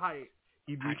bit more height,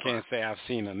 he'd be. I can't say I've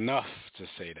seen enough to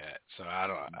say that. So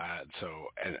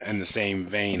So in the same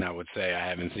vein, I would say I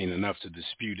haven't seen enough to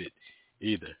dispute it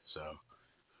either. So.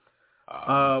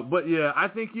 But yeah, I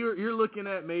think you're looking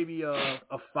at maybe a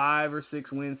 5 or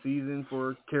 6 win season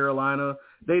for Carolina.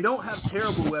 They don't have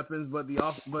terrible weapons, but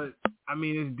I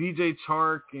mean, it's DJ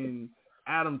Chark and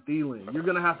Adam Thielen. You're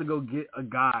gonna have to go get a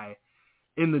guy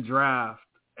in the draft,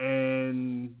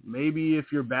 and maybe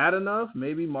if you're bad enough,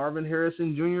 maybe Marvin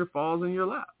Harrison Jr. falls in your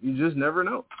lap. You just never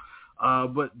know.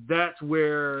 But that's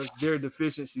where their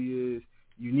deficiency is.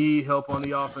 You need help on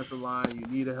the offensive line. You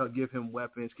need to help give him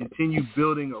weapons. Continue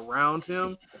building around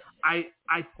him. I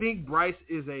think Bryce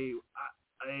is be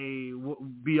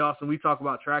awesome. We talk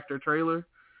about tractor trailer.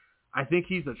 I think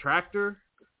he's a tractor,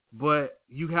 but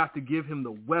you have to give him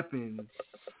the weapons,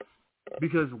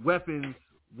 because weapons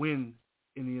win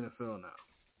in the NFL now.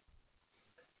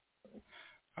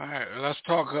 All right, let's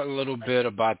talk a little bit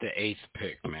about the 8th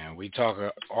pick, man. We talk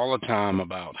all the time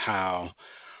about how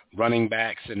running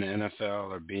backs in the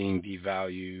NFL are being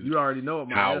devalued. You already know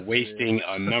what how wasting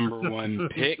a number 1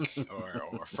 pick or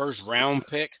first round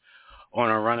pick on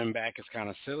a running back is kind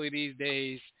of silly these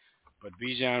days. But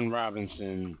Bijan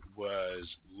Robinson was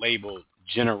labeled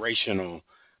generational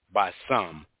by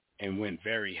some and went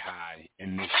very high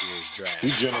in this year's draft.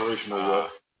 He's generational,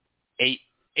 what?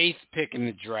 8th pick in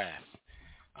the draft.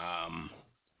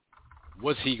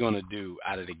 What's he going to do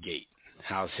out of the gate?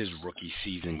 How's his rookie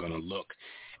season going to look?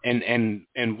 And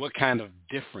what kind of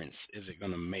difference is it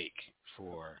going to make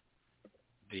for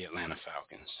the Atlanta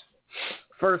Falcons?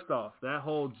 First off, that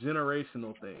whole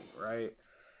generational thing, right?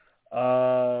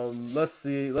 Let's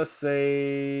see. Let's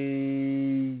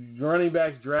say running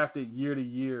backs drafted year to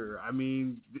year. I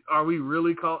mean, are we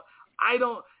really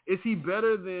is he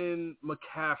better than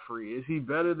McCaffrey? Is he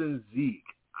better than Zeke?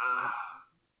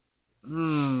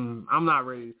 I'm not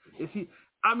ready. Is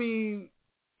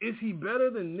he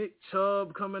better than Nick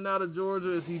Chubb coming out of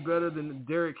Georgia? Is he better than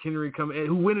Derrick Henry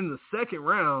who went in the 2nd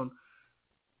round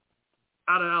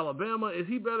out of Alabama? Is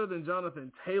he better than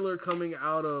Jonathan Taylor coming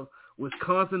out of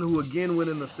Wisconsin, who again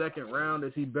went in the 2nd round?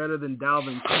 Is he better than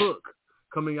Dalvin Cook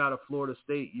coming out of Florida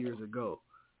State years ago?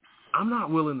 I'm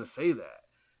not willing to say that.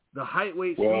 The height,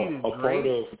 weight, speed is great.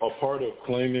 A part of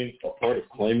claiming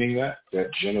that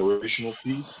generational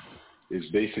piece is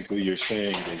basically you're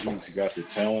saying that he's got the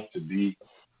talent to be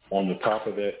on the top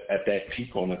of that, at that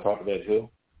peak, on the top of that hill,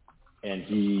 and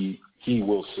he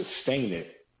will sustain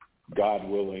it, God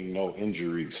willing, no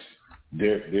injuries.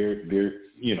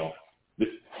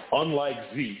 Unlike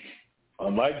Zeke,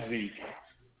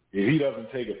 if he doesn't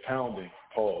take a pounding,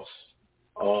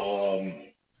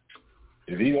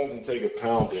 if he doesn't take a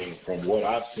pounding from what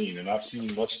I've seen, and I've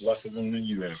seen much less of him than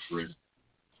you have, Fred.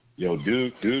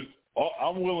 Dude,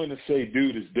 I'm willing to say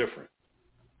dude is different.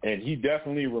 And he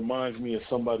definitely reminds me of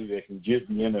somebody that can give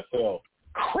the NFL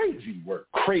crazy work.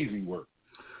 I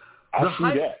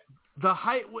see that. The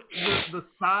height, the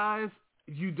size,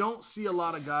 you don't see a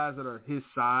lot of guys that are his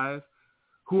size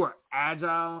who are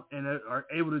agile and are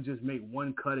able to just make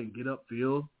one cut and get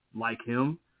upfield like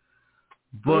him.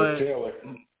 But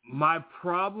my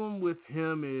problem with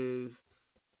him is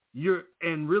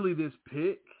this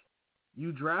pick,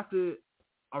 you drafted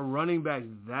a running back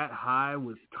that high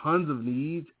with tons of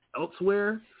needs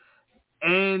elsewhere,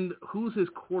 and who's his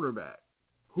quarterback?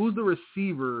 Who's the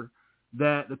receiver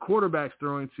that the quarterback's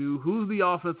throwing to? Who's the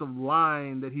offensive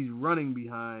line that he's running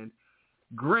behind?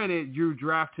 Granted, you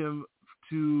draft to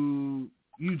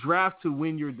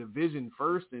win your division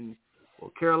first, and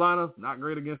Carolina, not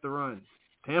great against the run.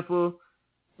 Tampa,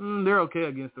 they're okay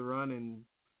against the run, and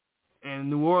And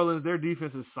New Orleans, their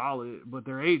defense is solid, but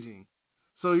they're aging.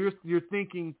 So you're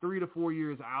thinking 3 to 4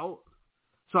 years out.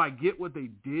 So I get what they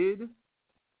did,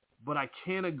 but I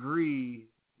can't agree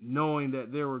knowing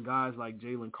that there were guys like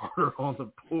Jalen Carter on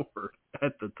the board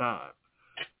at the time.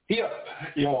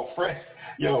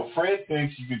 Fred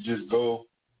thinks you could just go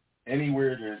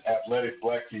anywhere there's athletic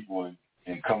black people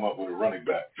and come up with a running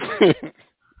back.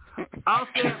 I'll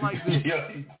say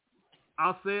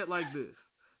it like this.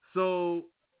 So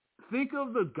think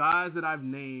of the guys that I've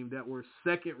named that were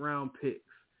second-round picks,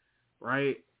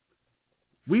 right?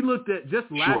 We looked at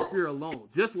just last year alone.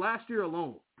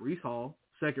 Breece Hall,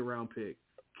 second-round pick.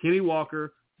 Kenny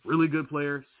Walker, really good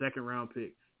player, second-round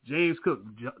pick. James Cook,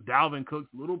 Dalvin Cook's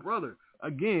little brother.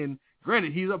 Again,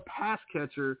 granted, he's a pass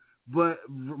catcher, but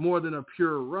more than a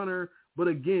pure runner. But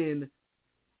again,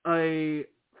 a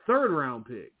third-round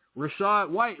pick. Rachaad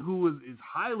White, who is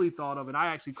highly thought of, and I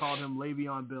actually called him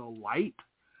Le'Veon Bell Light,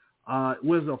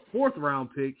 was a fourth-round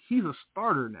pick. He's a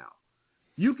starter now.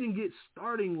 You can get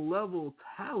starting-level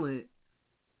talent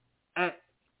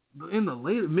in the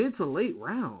mid to late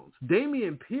rounds.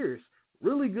 Dameon Pierce,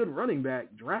 really good running back,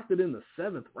 drafted in the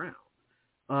seventh round.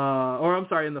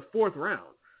 In the fourth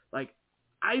round. Like,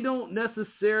 I don't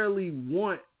necessarily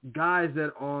want guys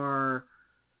that are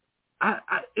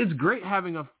it's great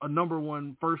having a number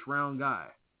one first round guy.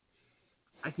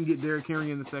 I can get Derrick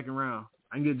Henry in the second round.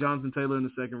 I can get Jonathan Taylor in the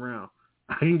second round.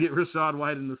 I can get Rachaad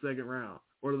White in the second round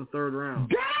or the third round.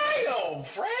 Damn,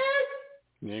 Fred!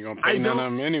 You ain't gonna pay none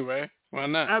of them anyway. Why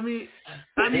not? I mean,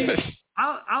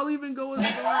 I'll even go as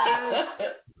far as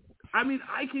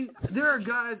I can. There are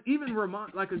guys, even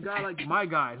like a guy like my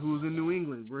guy who's in New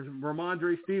England,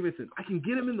 Ramondre Stevenson. I can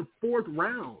get him in the fourth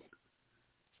round.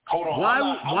 Hold on.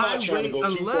 I'm not trying to go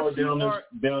too far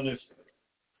down this.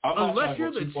 I'm not trying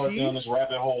to go too far down this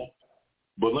rabbit hole.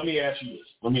 But let me ask you this.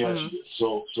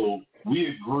 So we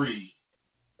agree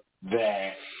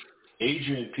that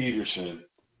Adrian Peterson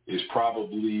is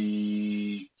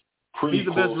probably he's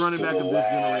the best running back of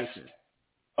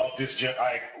this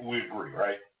generation. We agree,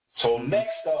 right? So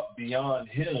next up beyond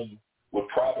him would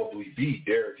probably be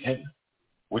Derrick Henry.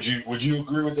 Would you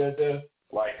agree with that, Dad?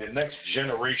 Like, the next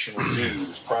generation of dudes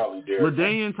is probably Derrick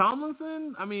Henry. LaDainian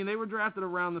Tomlinson? I mean, they were drafted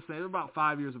around the same. They're about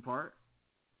 5 years apart.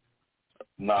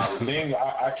 Nah, LaDainian,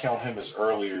 I count him as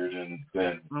earlier than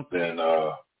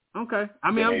Okay.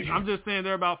 I mean, I'm just saying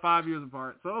they're about 5 years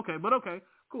apart. So, okay.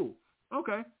 Cool.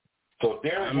 Okay. So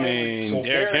Derrick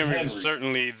Henry is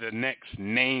certainly the next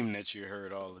name that you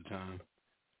heard all the time.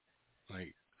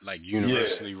 Like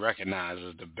universally recognized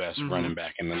as the best running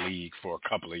back in the league for a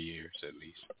couple of years at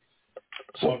least.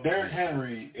 So Derrick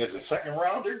Henry is a second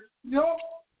rounder? No.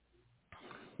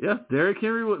 Yeah, Derrick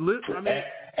Henry would live. I mean,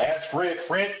 ask Fred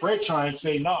trying to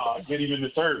say get him in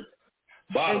the third.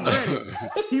 And granted,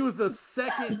 he was the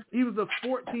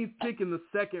 14th pick in the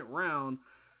second round.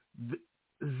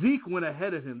 Zeke went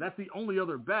ahead of him. That's the only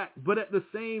other back. But at the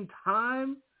same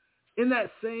time, in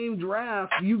that same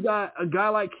draft, you got a guy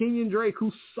like Kenyon Drake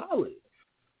who's solid.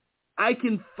 I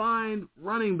can find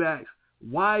running backs.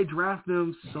 Why draft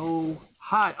them so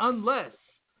high? Unless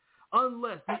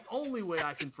the only way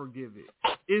I can forgive it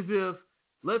is if,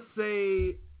 let's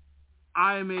say,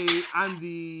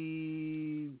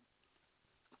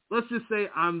 let's just say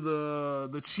I'm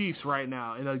the Chiefs right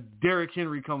now, and a Derrick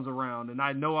Henry comes around, and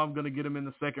I know I'm going to get him in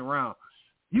the second round.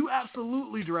 You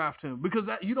absolutely draft him because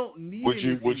you don't need. Would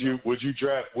you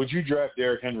draft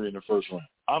Derrick Henry in the first round?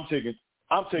 I'm taking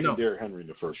Derrick Henry in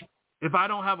the first round. If I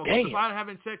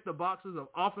haven't checked the boxes of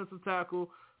offensive tackle,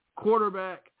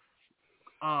 quarterback,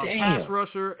 pass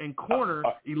rusher, and corner,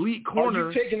 elite corner.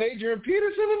 Are you taking Adrian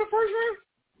Peterson in the first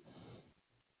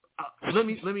round? Let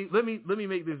me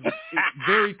make this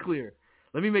very clear.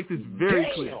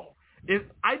 If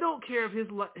I don't care if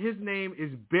his name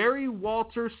is Barry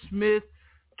Walter Smith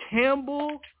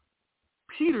Campbell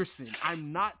Peterson,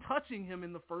 I'm not touching him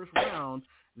in the first round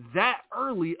that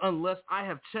early unless I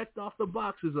have checked off the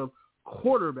boxes of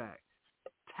quarterback,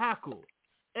 tackle,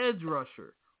 edge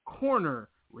rusher, corner,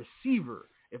 receiver.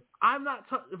 If I'm not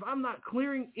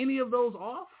clearing any of those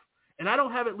off, and I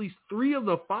don't have at least 3 of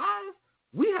the 5,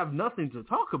 we have nothing to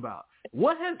talk about.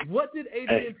 What did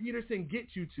Adrian Peterson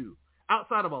get you to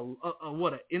outside of an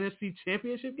NFC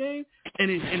Championship game?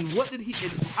 And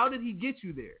how did he get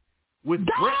you there? With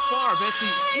Brett Favre at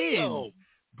the end.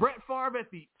 Brett Favre at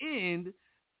the end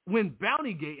when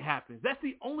Bountygate happens. That's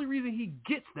the only reason he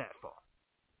gets that far.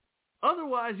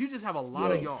 Otherwise, you just have a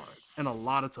lot of yards and a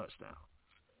lot of touchdowns.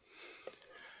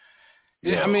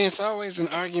 Yeah, I mean, it's always an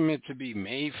argument to be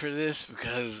made for this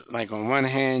because, like, on one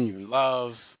hand, you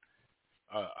love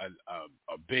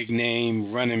a big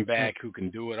name running back who can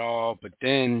do it all. But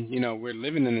then, we're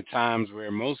living in the times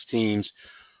where most teams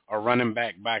are running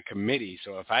back by committee.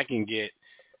 So if I can get,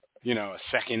 a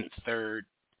second, third,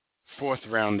 fourth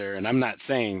rounder, and I'm not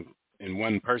saying in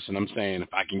one person, I'm saying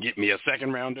if I can get me a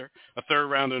second rounder, a third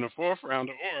rounder, and a fourth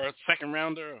rounder, or a second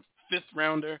rounder, a fifth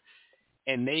rounder,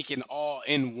 and they can all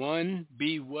in one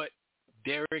be what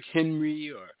Derrick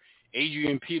Henry or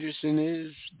Adrian Peterson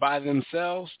is by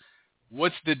themselves,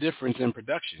 what's the difference in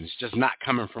production? It's just not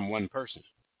coming from one person.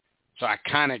 So I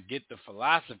kind of get the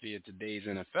philosophy of today's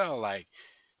NFL, like,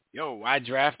 why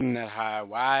draft them that high?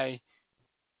 Why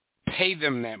pay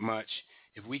them that much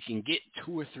if we can get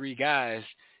 2 or 3 guys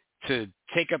to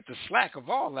take up the slack of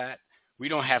all that? We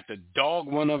don't have to dog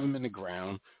one of them in the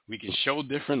ground. We can show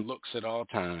different looks at all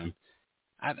times.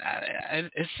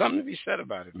 It's something to be said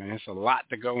about it, man. It's a lot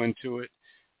to go into it.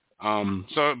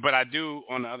 But I do,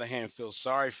 on the other hand, feel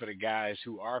sorry for the guys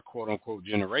who are quote unquote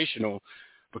generational,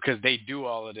 because they do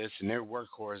all of this and they're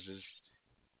workhorses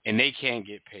and they can't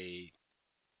get paid.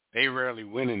 They rarely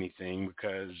win anything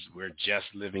because we're just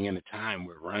living in a time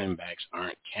where running backs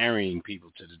aren't carrying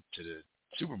people to the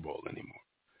Super Bowl anymore.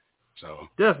 So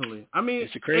definitely, I mean,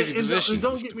 it's a crazy position.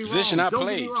 Don't get me wrong. Position I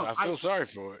played, so I feel sorry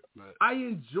for it. But I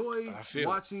enjoy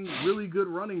watching really good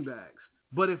running backs.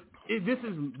 But if this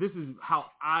is how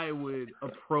I would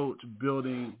approach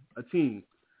building a team.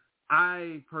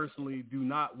 I personally do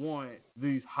not want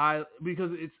these high,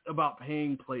 because it's about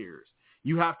paying players.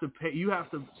 You have to pay. You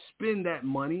have to spend that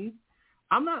money.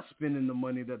 I'm not spending the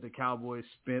money that the Cowboys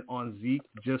spent on Zeke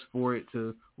just for it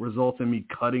to result in me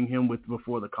cutting him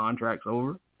before the contract's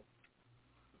over.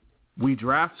 We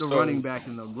draft a running back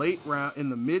in the late round, in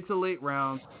the mid to late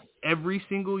rounds, every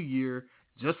single year,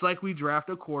 just like we draft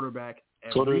a quarterback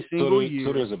every single year.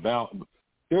 So there's a balance.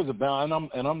 There's a balance,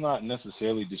 and I'm not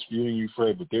necessarily disputing you,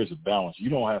 Fred, but there's a balance. You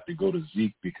don't have to go to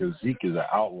Zeke because Zeke is an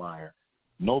outlier.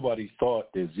 Nobody thought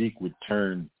that Zeke would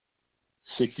turn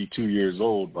 62 years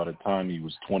old by the time he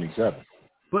was 27.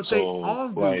 But they all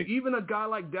do. Even a guy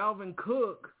like Dalvin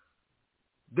Cook,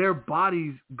 their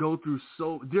bodies go through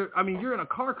you're in a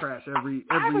car crash every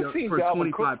for Dalvin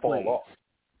 25 Cook plays. fall off.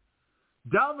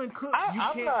 Dalvin Cook, you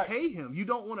can't pay him. You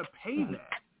don't want to pay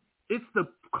that. It's the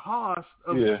cost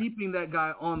of keeping that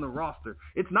guy on the roster.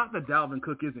 It's not that Dalvin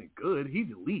Cook isn't good. He's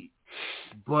elite.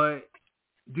 But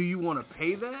do you want to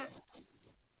pay that?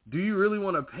 Do you really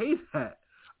want to pay that?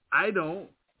 I don't.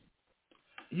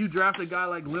 You draft a guy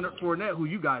like Leonard Fournette, who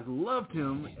you guys loved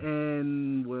him,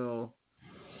 and, well,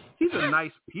 he's a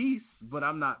nice piece, but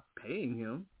I'm not paying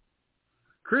him.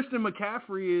 Christian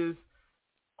McCaffrey is...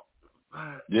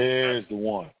 There's the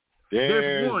one.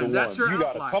 There's one. That's your you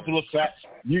outlier. got a couple of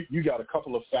you got a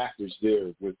couple of factors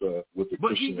there with the but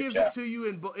Christian he gives McCaffrey.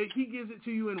 it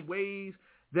to you in ways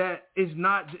that is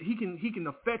not. He can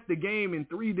affect the game in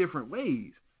 3 different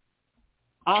ways.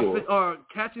 Or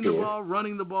catching the ball,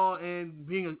 running the ball, and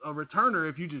being a returner.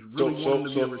 If you just really want him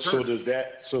to be a returner.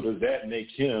 So does that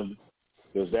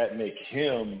make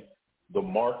him the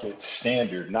market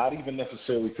standard? Not even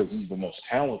necessarily because he's the most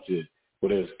talented.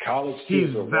 But as college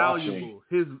kids are valuable.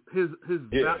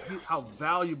 Watching, how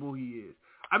valuable he is.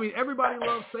 I mean, everybody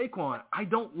loves Saquon. I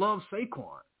don't love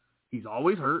Saquon. He's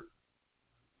always hurt.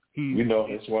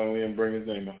 That's why we didn't bring his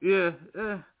name up. Yeah.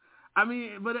 I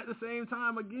mean, but at the same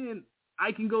time, again,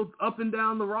 I can go up and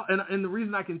down the road. And the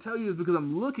reason I can tell you is because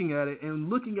I'm looking at it and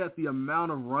looking at the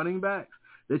amount of running backs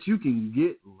that you can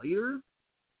get later.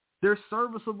 They're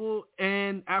serviceable,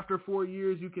 and after 4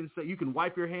 years, you can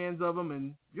wipe your hands of them,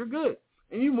 and you're good.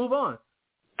 And you move on.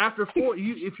 After 4,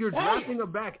 if you're drafting a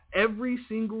back every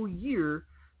single year,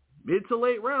 mid to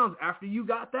late rounds, after you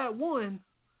got that one,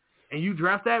 and you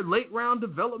draft that late round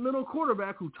developmental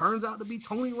quarterback who turns out to be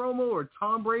Tony Romo or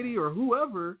Tom Brady or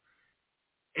whoever,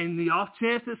 and the off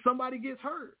chance that somebody gets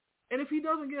hurt. And if he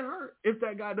doesn't get hurt, if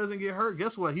that guy doesn't get hurt,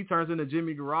 guess what? He turns into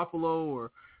Jimmy Garoppolo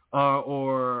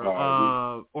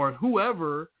or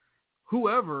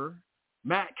whoever,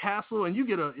 Matt Castle, and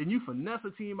you finesse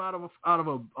a team out of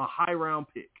a high round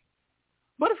pick.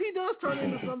 But if he does turn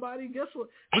into somebody, guess what?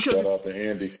 Shout out to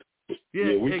Andy.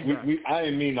 Exactly. I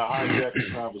didn't mean to hijack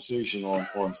the conversation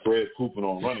on Fred pooping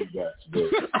on running backs, but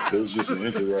it was just an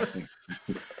interesting.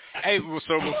 Hey,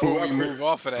 so before we move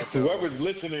off of that, whoever's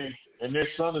listening and their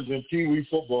son is in Pee Wee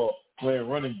football playing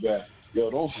running back,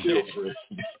 don't feel Fred.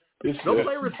 Don't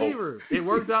play receiver. It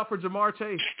worked out for Jamar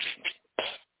Chase.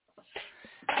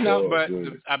 No, but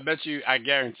I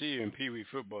guarantee you in Pee Wee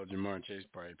football, Jamar Chase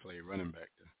probably played running back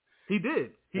though. He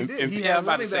did. I was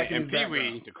about to say, in Pee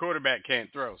Wee, the quarterback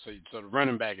can't throw, so the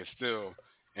running back is still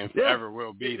and forever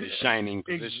will be the shining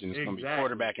position. It's going to be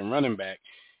quarterback and running back.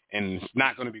 And it's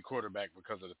not going to be quarterback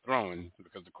because of the throwing,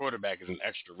 because the quarterback is an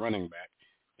extra running back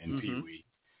in Pee Wee.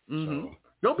 So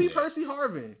don't be Percy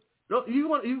Harvin.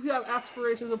 You have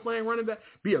aspirations of playing running back,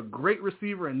 be a great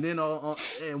receiver, and then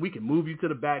and we can move you to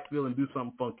the backfield and do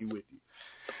something funky with you.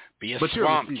 Be a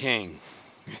swamp king.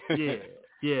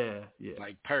 Yeah.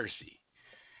 Like Percy.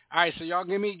 All right, so y'all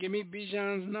give me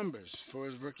Bijan's numbers for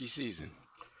his rookie season.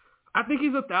 I think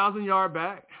he's 1,000-yard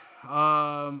back. A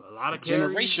lot of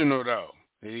carries. Generational though.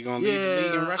 Is he gonna lead the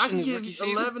league in rushing? I can his give rookie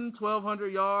season?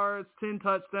 1,200 yards, 10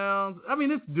 touchdowns. I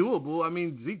mean, it's doable. I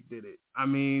mean, Zeke did it. I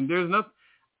mean, there's nothing.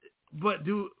 But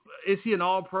is he an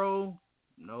all-pro?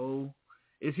 No.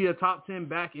 Is he a top 10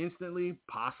 back instantly?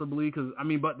 Possibly,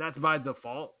 but that's by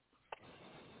default.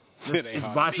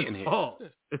 It's by default.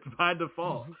 It's by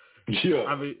default. Yeah.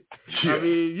 I mean,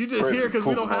 you just hear because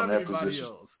we don't have anybody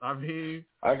else. I mean,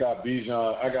 I got Bijan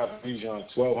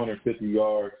 1,250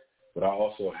 yards, but I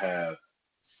also have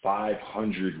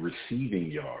 500 receiving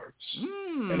yards,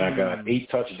 and I got 8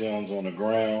 touchdowns on the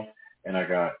ground, and I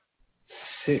got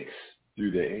 6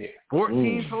 through the air.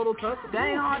 14 total touchdowns. They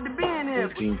ain't hard to be in here.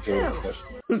 15 total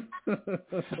touchdowns.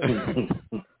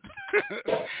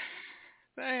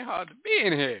 That ain't hard to be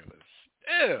in here, but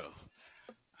still.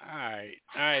 All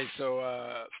right.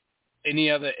 So, any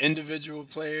other individual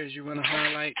players you want to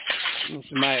highlight?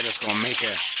 Somebody that's gonna make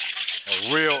a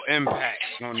real impact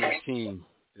on their team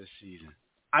this season.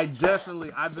 I've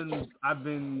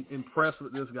been impressed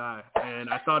with this guy, and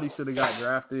I thought he should have got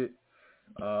drafted.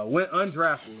 Went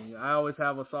undrafted. I always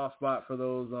have a soft spot for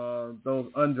those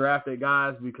undrafted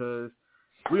guys because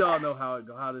we all know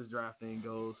how this draft thing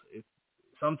goes.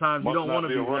 Sometimes you don't want to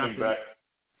be running back.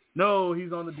 No,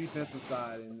 he's on the defensive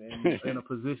side and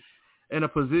in a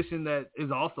position that is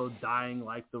also dying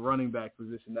like the running back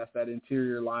position. That's that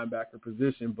interior linebacker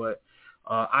position. But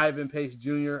Ivan Pace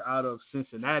Jr. out of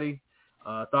Cincinnati,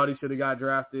 thought he should have got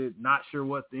drafted. Not sure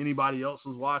what anybody else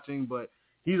was watching, but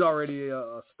he's already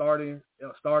a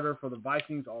starter for the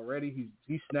Vikings already.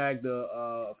 He snagged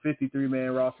a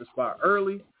 53-man roster spot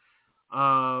early.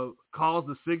 Calls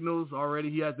the signals already.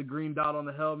 He has the green dot on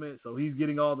the helmet, so he's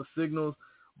getting all the signals.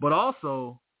 But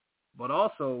also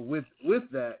with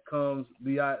that comes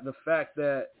the fact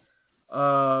that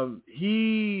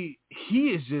he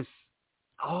is just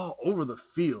all over the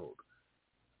field.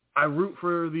 I root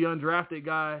for the undrafted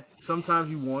guy. Sometimes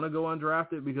you want to go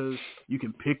undrafted because you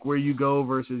can pick where you go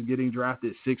versus getting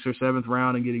drafted 6th or 7th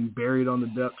round and getting buried on the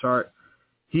depth chart.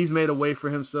 He's made a way for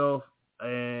himself,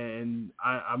 and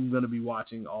I'm going to be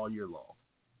watching all year long.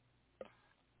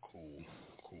 Cool.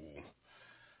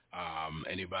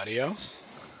 Anybody else?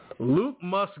 Luke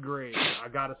Musgrave. I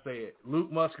got to say it. Luke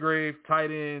Musgrave,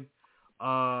 tight end,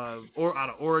 or out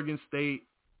of Oregon State.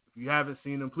 If you haven't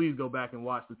seen him, please go back and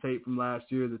watch the tape from last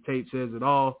year. The tape says it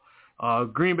all.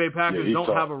 Green Bay Packers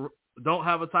don't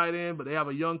have a tight end, but they have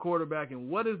a young quarterback. And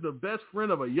what is the best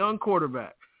friend of a young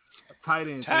quarterback? A tight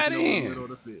end. Taking over the middle of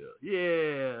the field.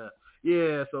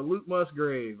 Yeah. So Luke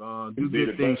Musgrave, do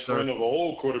good things, sir. Friend of an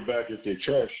old quarterback if they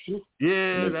trash too.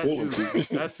 Yeah,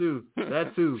 that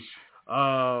too.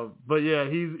 But yeah,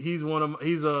 he's one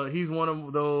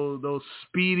of those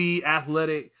speedy,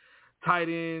 athletic tight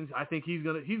ends. I think he's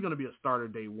gonna be a starter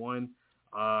day one,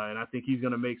 and I think he's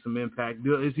gonna make some impact.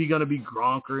 Is he gonna be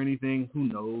Gronk or anything? Who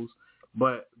knows?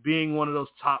 But being one of those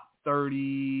top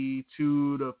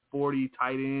 32 to 40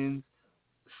 tight ends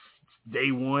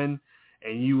day one,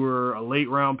 and you were a late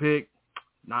round pick,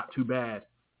 not too bad.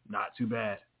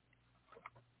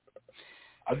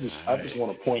 I just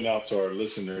want to point out to our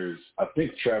listeners, I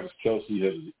think Travis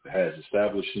Kelce has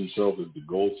established himself as the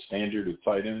gold standard of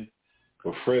tight end.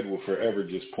 But Fred will forever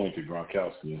just point to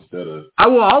Gronkowski instead of I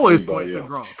will always point to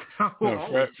Gronk.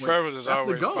 Fred will just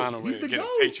always find a way to get a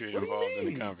Patriot involved in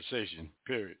the conversation,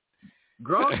 period.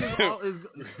 Gronk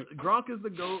is the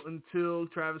GOAT until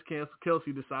Travis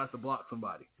Kelce decides to block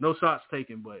somebody. No shots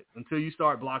taken, but until you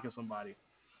start blocking somebody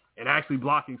and actually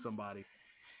blocking somebody,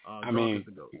 Gronk is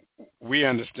the GOAT. We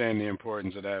understand the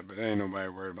importance of that, but ain't nobody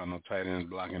worried about no tight ends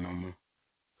blocking no more.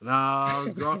 Nah,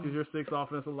 Gronk is your 6th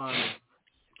offensive lineman.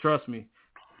 Trust me.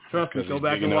 Go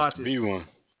back and watch it. Be one.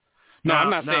 No, I'm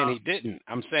not saying he didn't.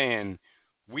 I'm saying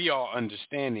we all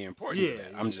understand the importance of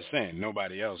that. I'm just saying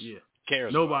nobody else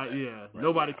cares about that.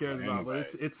 Nobody cares about it.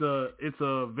 But it's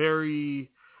a very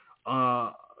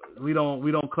we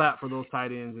don't clap for those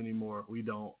tight ends anymore. We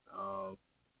don't.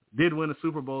 Did win a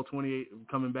Super Bowl 28,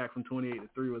 coming back from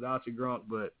 28-3 without you, Gronk,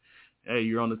 but hey,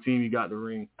 you're on the team, you got the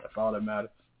ring. That's all that matters.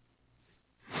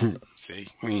 See,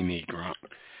 we need Gronk.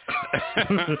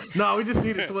 No, we just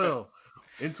needed 12.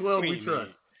 In 12, we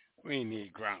trust. We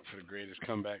need Gronk for the greatest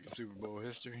comeback in Super Bowl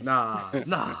history. Nah.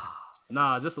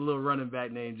 Nah, just a little running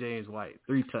back named James White.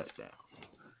 3 touchdowns.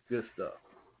 Good stuff.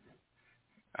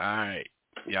 All right.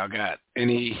 Y'all got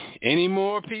any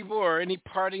more people or any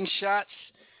parting shots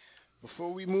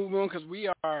before we move on? Because we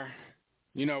are,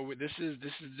 this is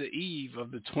the eve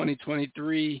of the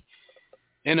 2023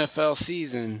 NFL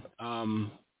season.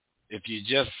 If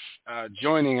you're just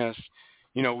joining us,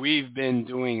 we've been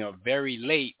doing a very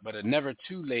late but a never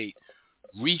too late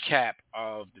recap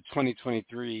of the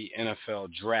 2023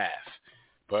 NFL draft.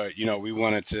 But, we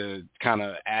wanted to kind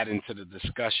of add into the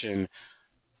discussion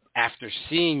after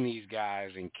seeing these guys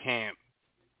in camp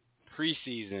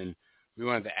preseason. We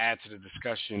wanted to add to the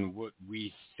discussion what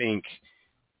we think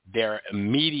their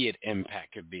immediate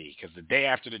impact could be. Because the day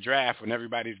after the draft, when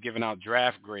everybody's giving out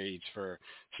draft grades for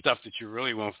stuff that you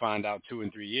really won't find out 2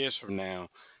 and 3 years from now,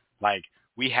 like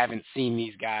we haven't seen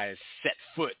these guys set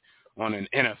foot on an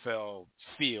NFL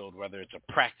field, whether it's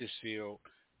a practice field,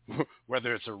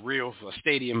 whether it's a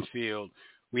stadium field.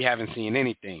 We haven't seen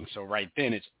anything. So right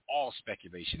then, it's all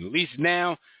speculation. At least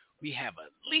now, we have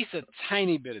at least a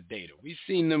tiny bit of data. We've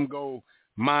seen them go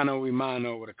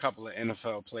mano-a-mano with a couple of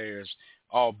NFL players,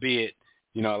 albeit,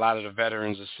 a lot of the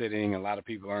veterans are sitting, a lot of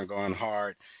people aren't going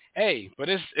hard. Hey, but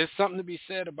it's something to be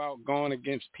said about going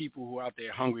against people who are out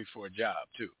there hungry for a job,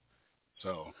 too.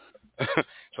 So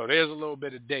there's a little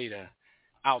bit of data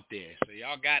out there. So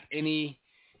y'all got any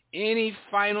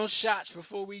final shots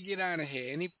before we get out of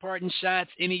here? Any parting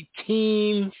shots? Any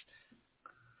teams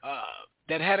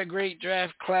that had a great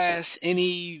draft class?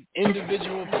 Any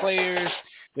individual players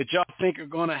that y'all think are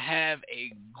going to have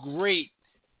a great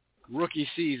rookie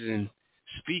season?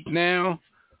 Speak now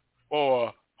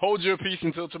or hold your peace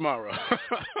until tomorrow.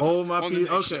 Hold my peace.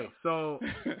 Okay, so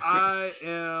I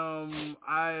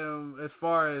am as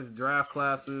far as draft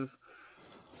classes,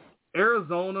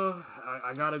 Arizona,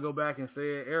 I got to go back and say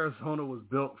it. Arizona was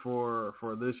built for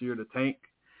this year to tank.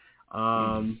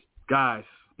 Guys,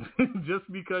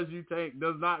 just because you tank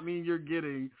does not mean you're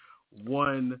getting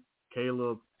one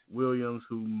Caleb Williams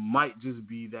who might just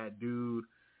be that dude.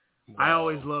 Wow. I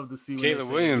always love to see Caleb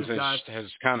Williams has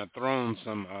kind of thrown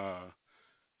some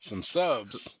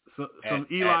subs. Some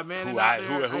Eli Manning out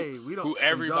there. Who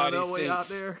everybody thinks out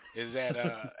there is at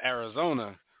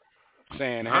Arizona.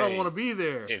 Saying, hey, I don't want to be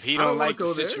there. If he don't like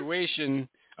the situation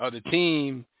of the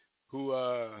team who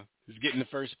is getting the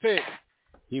first pick,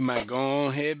 he might go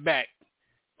on head back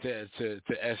to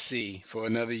SC for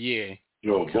another year.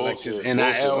 Collect his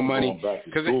NIL money.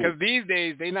 Because these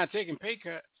days, they're not taking pay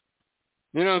cuts.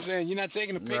 You know what I'm saying? You're not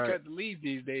taking a pay cut to leave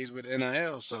these days with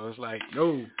NIL. So it's like,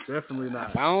 no, definitely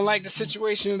not. If I don't like the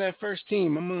situation of that first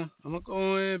team, I'm gonna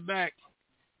go in back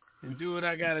and do what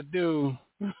I gotta do.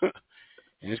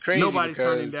 And it's crazy. Nobody's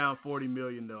turning down $40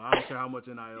 million though. I don't care how much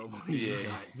NIL money you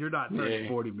got. You're not turning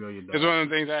 $40 million. It's one of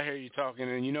the things I hear you talking,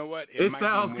 and you know what? It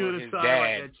sounds good. It sounds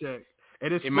like that check.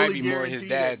 And it might be more his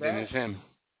dad than it's him.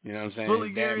 You know what I'm saying? Fully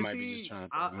his dad guaranteed. Might be just trying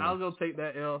to I'll go take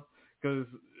that L because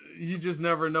you just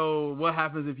never know what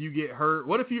happens if you get hurt.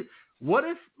 What if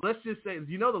let's just say,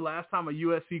 the last time a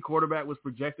USC quarterback was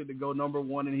projected to go number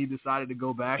 1 and he decided to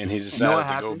go back? And he decided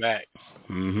to go back.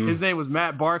 Mm-hmm. His name was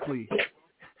Matt Barkley.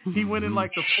 He went in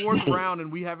like the 4th round,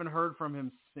 and we haven't heard from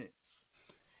him since.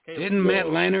 Didn't Matt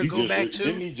Leinart go back too?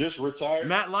 Didn't he just retire?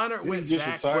 Matt Leinart went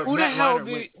back. Who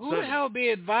the hell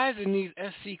be advising these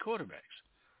SC quarterbacks?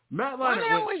 Matt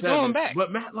Leinart went 7, going back.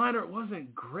 But Matt Leinart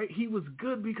wasn't great. He was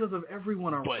good because of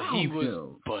everyone around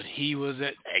him. But he was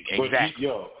at exactly.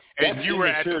 And you were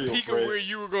at the peak of where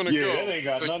you were going to go. Yeah, that ain't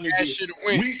got nothing to do.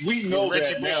 We know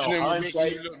that now.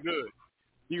 Hindsight, you look good.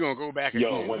 You gonna go back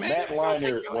again? When Matt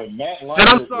Leinart,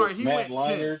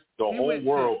 the whole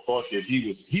world thought that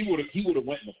he would have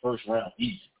went in the first round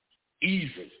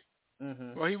easily.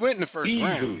 Mm-hmm. Well, he went in the first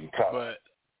round,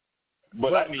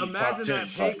 but I mean, imagine that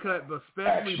pay cut,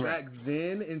 especially back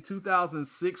then in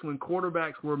 2006 when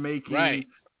quarterbacks were making $50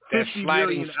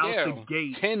 million out the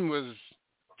gate. 10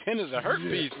 is a hurt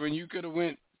piece when you could have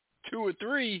went 2 or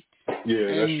 3.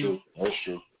 Yeah, that's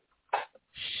true.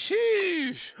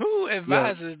 Sheesh, who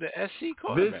advises the SC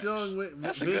quarterback?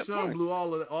 Vince Young blew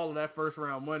all of that first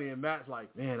round money, and Matt's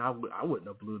like, man, I wouldn't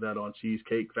have blew that on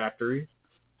Cheesecake Factory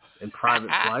and private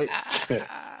flight.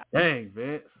 Dang,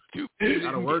 Vince, you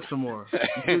gotta work some more. You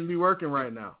shouldn't be working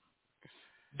right now.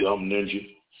 Dumb ninja.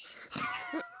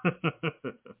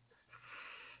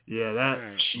 Yeah,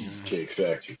 that Cheesecake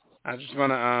Factory. I just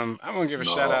wanna I want to give a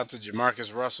shout out to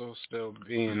Jamarcus Russell still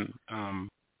being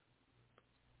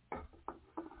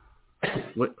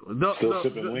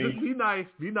Be nice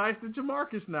to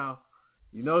Jamarcus now.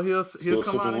 He'll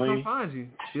come out and come find you.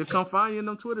 He'll come find you in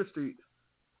them Twitter streets.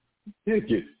 He'll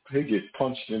get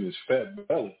punched in his fat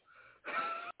belly.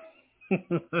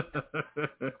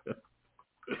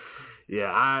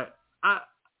 Yeah,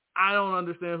 I don't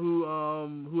understand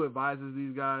who advises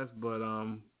these guys, but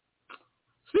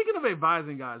speaking of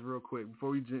advising guys, real quick before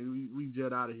we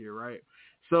jet out of here, right?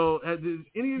 So, did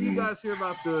any of you guys hear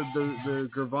about the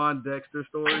Gervon Dexter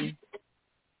story?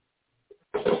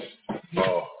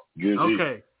 Oh, good.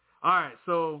 Okay, all right.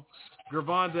 So,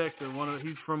 Gervon Dexter,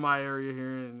 he's from my area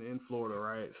here in Florida,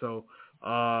 right? So,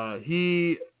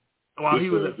 he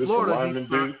was in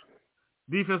Florida,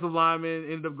 defensive lineman,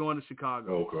 ended up going to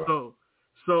Chicago. Okay.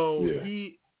 So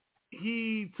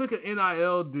he took an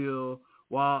NIL deal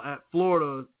while at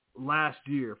Florida last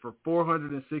year for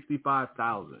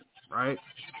 $465,000, right?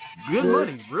 Good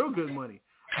money, real good money.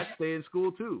 I'd stay in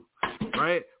school too,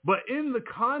 right? But in the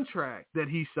contract that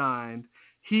he signed,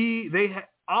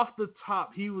 off the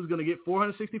top he was going to get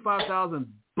 $465,000,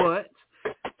 but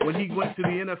when he went to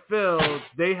the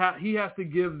NFL, he has to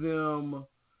give them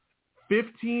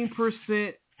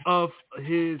 15% of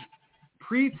his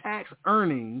pre-tax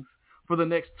earnings for the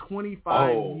next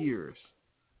 25 years.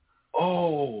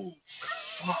 Oh.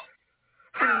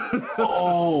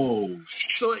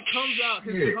 So it comes out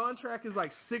his contract is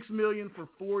like $6 million for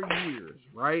 4 years,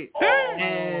 right?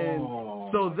 And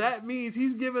so that means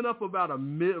he's giving up about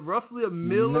roughly $1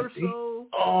 million or so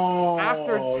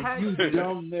after taxes. You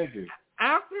dumb nigga.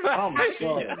 After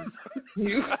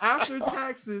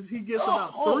taxes, he gets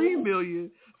about $3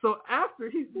 million. So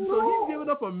he's giving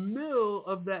up $1 million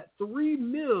of that $3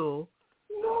 million.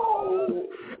 No.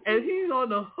 And he's on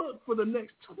the hook for the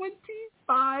next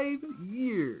 25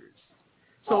 years.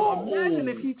 So imagine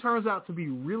if he turns out to be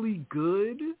really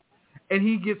good and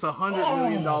he gets $100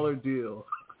 million deal.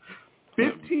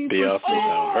 15%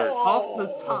 off the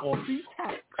top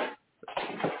pre-tax.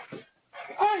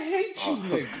 I hate you,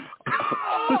 nigga.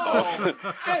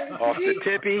 Off the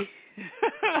tippy.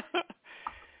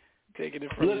 Taking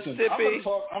it from the tippy.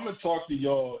 I'm going to talk to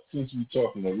y'all since we're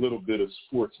talking a little bit of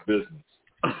sports business.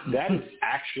 That is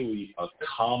actually a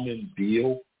common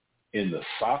deal in the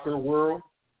soccer world.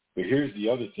 But here's the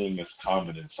other thing that's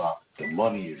common in soccer. The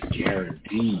money is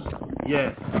guaranteed.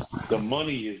 Yes. The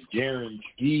money is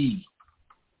guaranteed.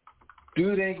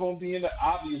 Dude ain't going to be in the,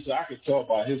 obviously I could tell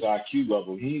by his IQ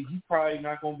level, he probably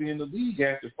not going to be in the league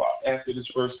after this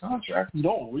first contract. He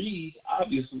don't read,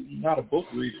 obviously. He's not a book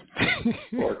reader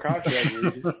or a contract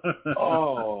reader.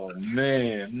 Oh,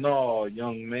 man. No,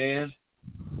 young man.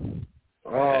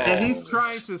 Oh. And he's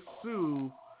trying to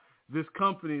sue this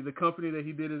company, the company that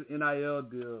he did his NIL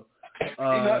deal. He's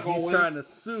trying to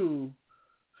sue,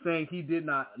 saying he did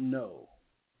not know.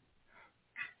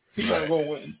 He's not going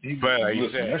to win. But like you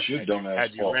said, that's your dumb ass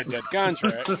had you read that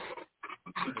contract,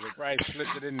 they probably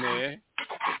slipped it in there,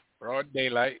 broad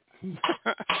daylight,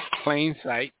 plain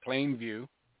sight, plain view.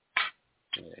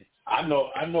 Yeah. I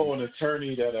know an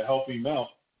attorney that'll help him out.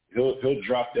 He'll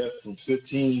drop that from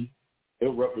 15.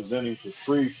 He'll represent him for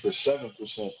free for 7%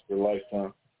 for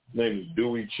lifetime. His name is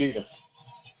Dewey Cheatham.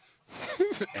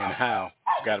 And how?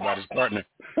 Forgot about his partner.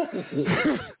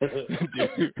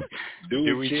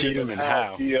 Dewey Cheatham and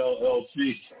how?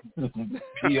 PLLC.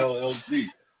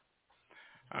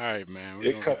 All right, man.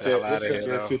 It cut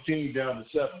that 15 down to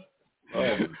 7.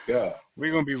 Oh, my God.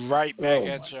 We're going to be right back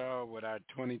at y'all with our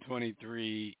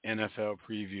 2023 NFL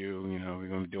preview. You know, we're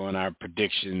going to be doing our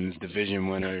predictions, division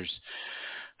winners,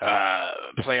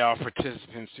 playoff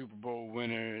participants, Super Bowl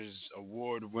winners,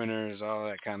 award winners, all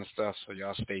that kind of stuff. So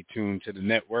y'all stay tuned to the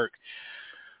network.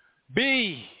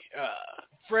 B,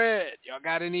 Fred, y'all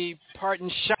got any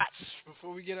parting shots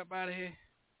before we get up out of here?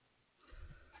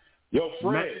 Yo,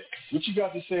 Fred, what you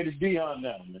got to say to Dion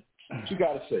now, man? What you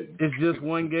got to say? It's just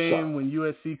one game. When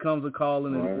USC comes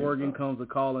a-calling and Oregon comes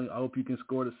a-calling, I hope you can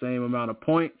score the same amount of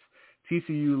points.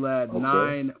 TCU led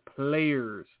 9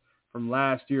 players from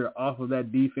last year off of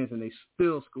that defense, and they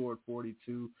still scored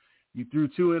 42. You threw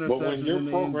 2 interceptions. But when your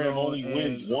program only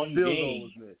wins one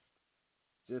game,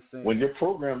 when your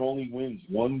program only wins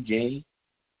one game,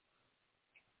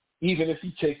 even if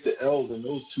he takes the L's in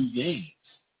those 2 games,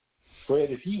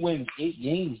 Fred, if he wins 8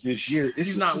 games this year,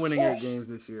 he's not winning 8 games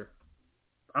this year.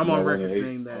 I'm on record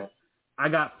saying that. I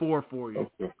got 4 for you.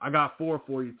 Okay. I got 4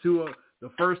 for you. 2 of the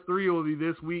first 3 will be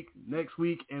this week, next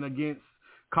week, and against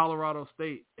Colorado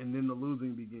State, and then the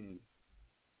losing begins.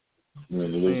 Yeah, the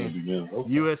losing begins. Okay.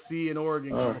 USC and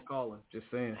Oregon are calling. Just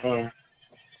saying. All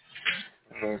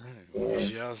right.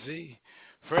 Y'all see.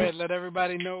 Fred, let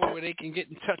everybody know where they can get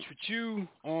in touch with you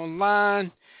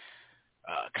online.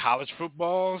 College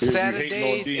football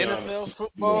Saturdays, NFL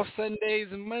football Sundays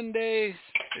and Mondays.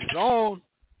 It's on.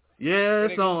 Yeah,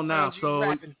 it's on now.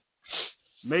 So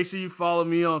Make sure you follow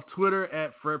me on Twitter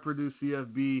at Fred Perdue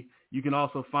CFB. You can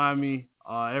also find me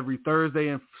every Thursday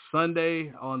and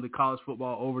Sunday on the College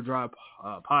Football Overdrive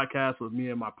podcast with me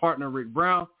and my partner, Rick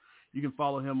Brown. You can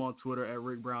follow him on Twitter at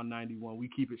RickBrown91. We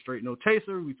keep it straight, no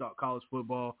chaser. We talk college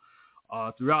football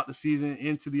throughout the season,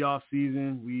 into the off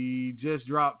season. We just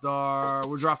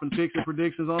we're dropping picks and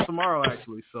predictions on tomorrow,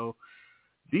 actually. So,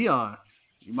 Dion,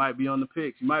 you might be on the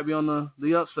picks. You might be on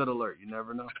the upset alert. You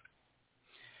never know.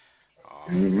 All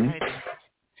right.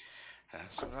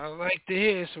 That's what I like to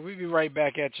hear. So we'll be right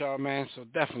back at y'all, man. So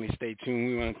definitely stay tuned.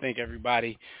 We want to thank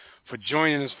everybody for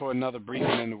joining us for another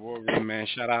briefing in the War Room, man.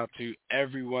 Shout out to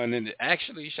everyone. And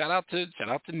actually, shout out to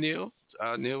Neil.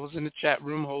 Neil was in the chat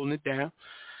room holding it down.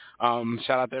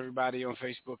 Shout out to everybody on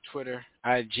Facebook, Twitter,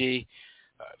 IG,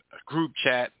 group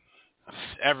chat,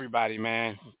 everybody,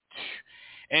 man.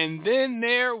 And then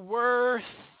there were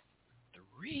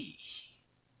three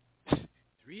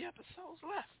episodes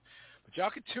left. But y'all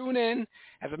can tune in.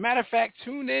 As a matter of fact,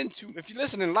 if you're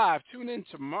listening live, tune in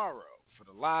tomorrow for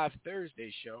the live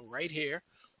Thursday show right here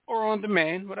or on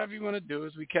demand. Whatever you want to do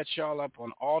is we catch y'all up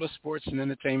on all the sports and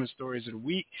entertainment stories of the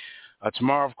week.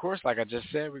 Tomorrow, of course, like I just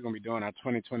said, we're going to be doing our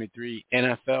 2023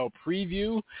 NFL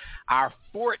preview, our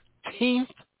 14th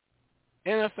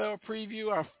NFL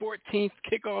preview, our 14th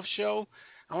kickoff show.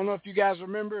 I don't know if you guys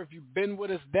remember, if you've been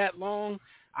with us that long,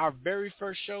 our very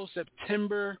first show,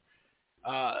 September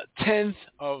 10th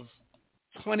of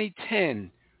 2010,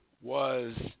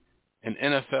 was an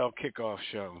NFL kickoff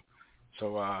show.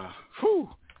 So,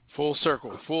 full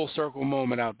circle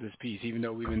moment out this piece, even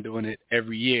though we've been doing it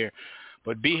every year.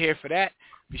 But be here for that.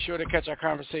 Be sure to catch our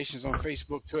conversations on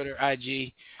Facebook, Twitter,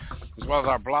 IG, as well as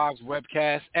our blogs,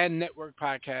 webcasts, and network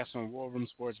podcasts on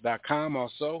warroomsports.com.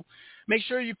 Also, make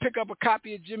sure you pick up a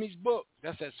copy of Jimmy's book.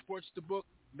 That's at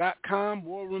sportsthebook.com,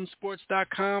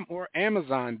 warroomsports.com, or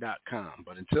amazon.com.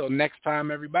 But until next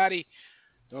time, everybody,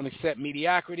 don't accept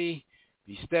mediocrity.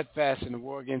 Be steadfast in the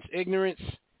war against ignorance.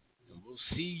 And we'll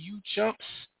see you chumps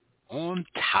on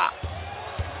top.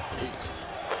 Peace.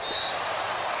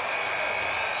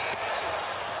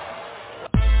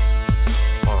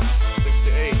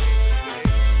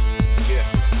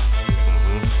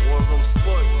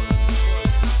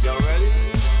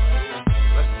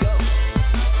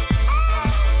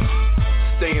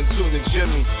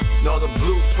 Jimmy, know the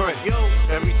blueprint.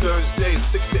 Every Thursday,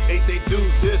 6 to 8, they do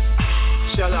this.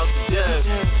 Shout out to Dev,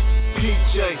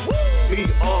 PJ, B.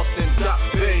 Austin,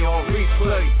 Bay on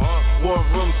replay.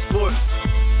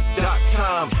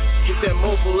 warroomsports.com. Get that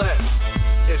mobile app.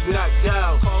 If not,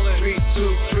 dial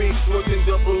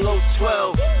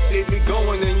 323-140012. They be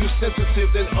going and you sensitive,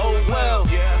 then oh well.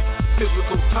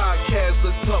 Physical podcast,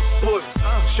 let's talk sports.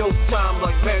 Showtime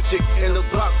like magic in the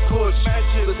block push.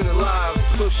 Listening live,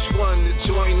 push one to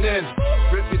join in.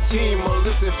 Rip your team or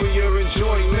listen for your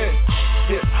enjoyment.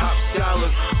 Hip-hop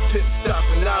scholars, pit stop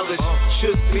and knowledge.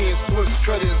 Should be in sports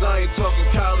credits, I ain't talking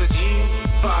college.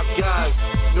 5 guys,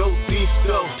 no beef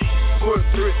though.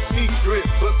 Corporate secret,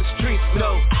 but the streets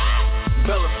know.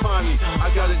 Belafonte,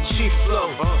 I got a G flow.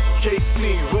 KC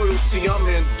royalty, I'm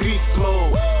in beast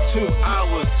mode. 2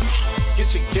 hours, get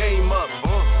your game up.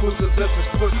 Who's the best in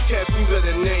sportscast? You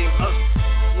better name us.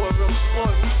 War Room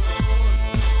Sports.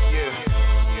 Yeah,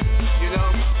 you know,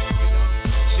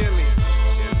 Jimmy,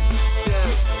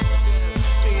 Dev,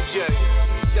 DJ,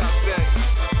 Jock Beck,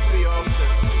 B.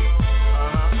 Austin.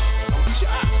 I'm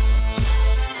Jock.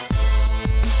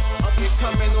 Up and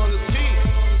coming on the beat.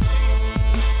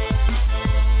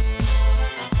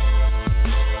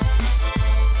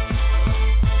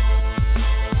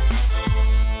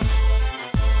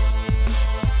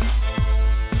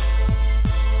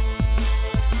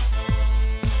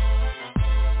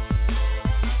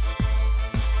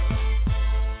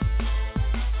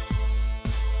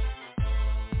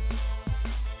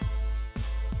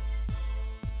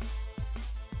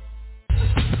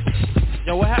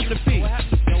 Yo, what happened to P?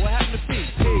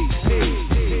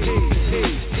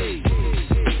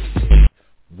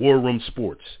 War Room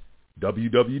Sports.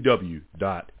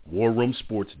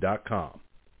 www.warroomsports.com.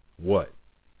 What?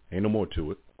 Ain't no more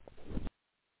to it.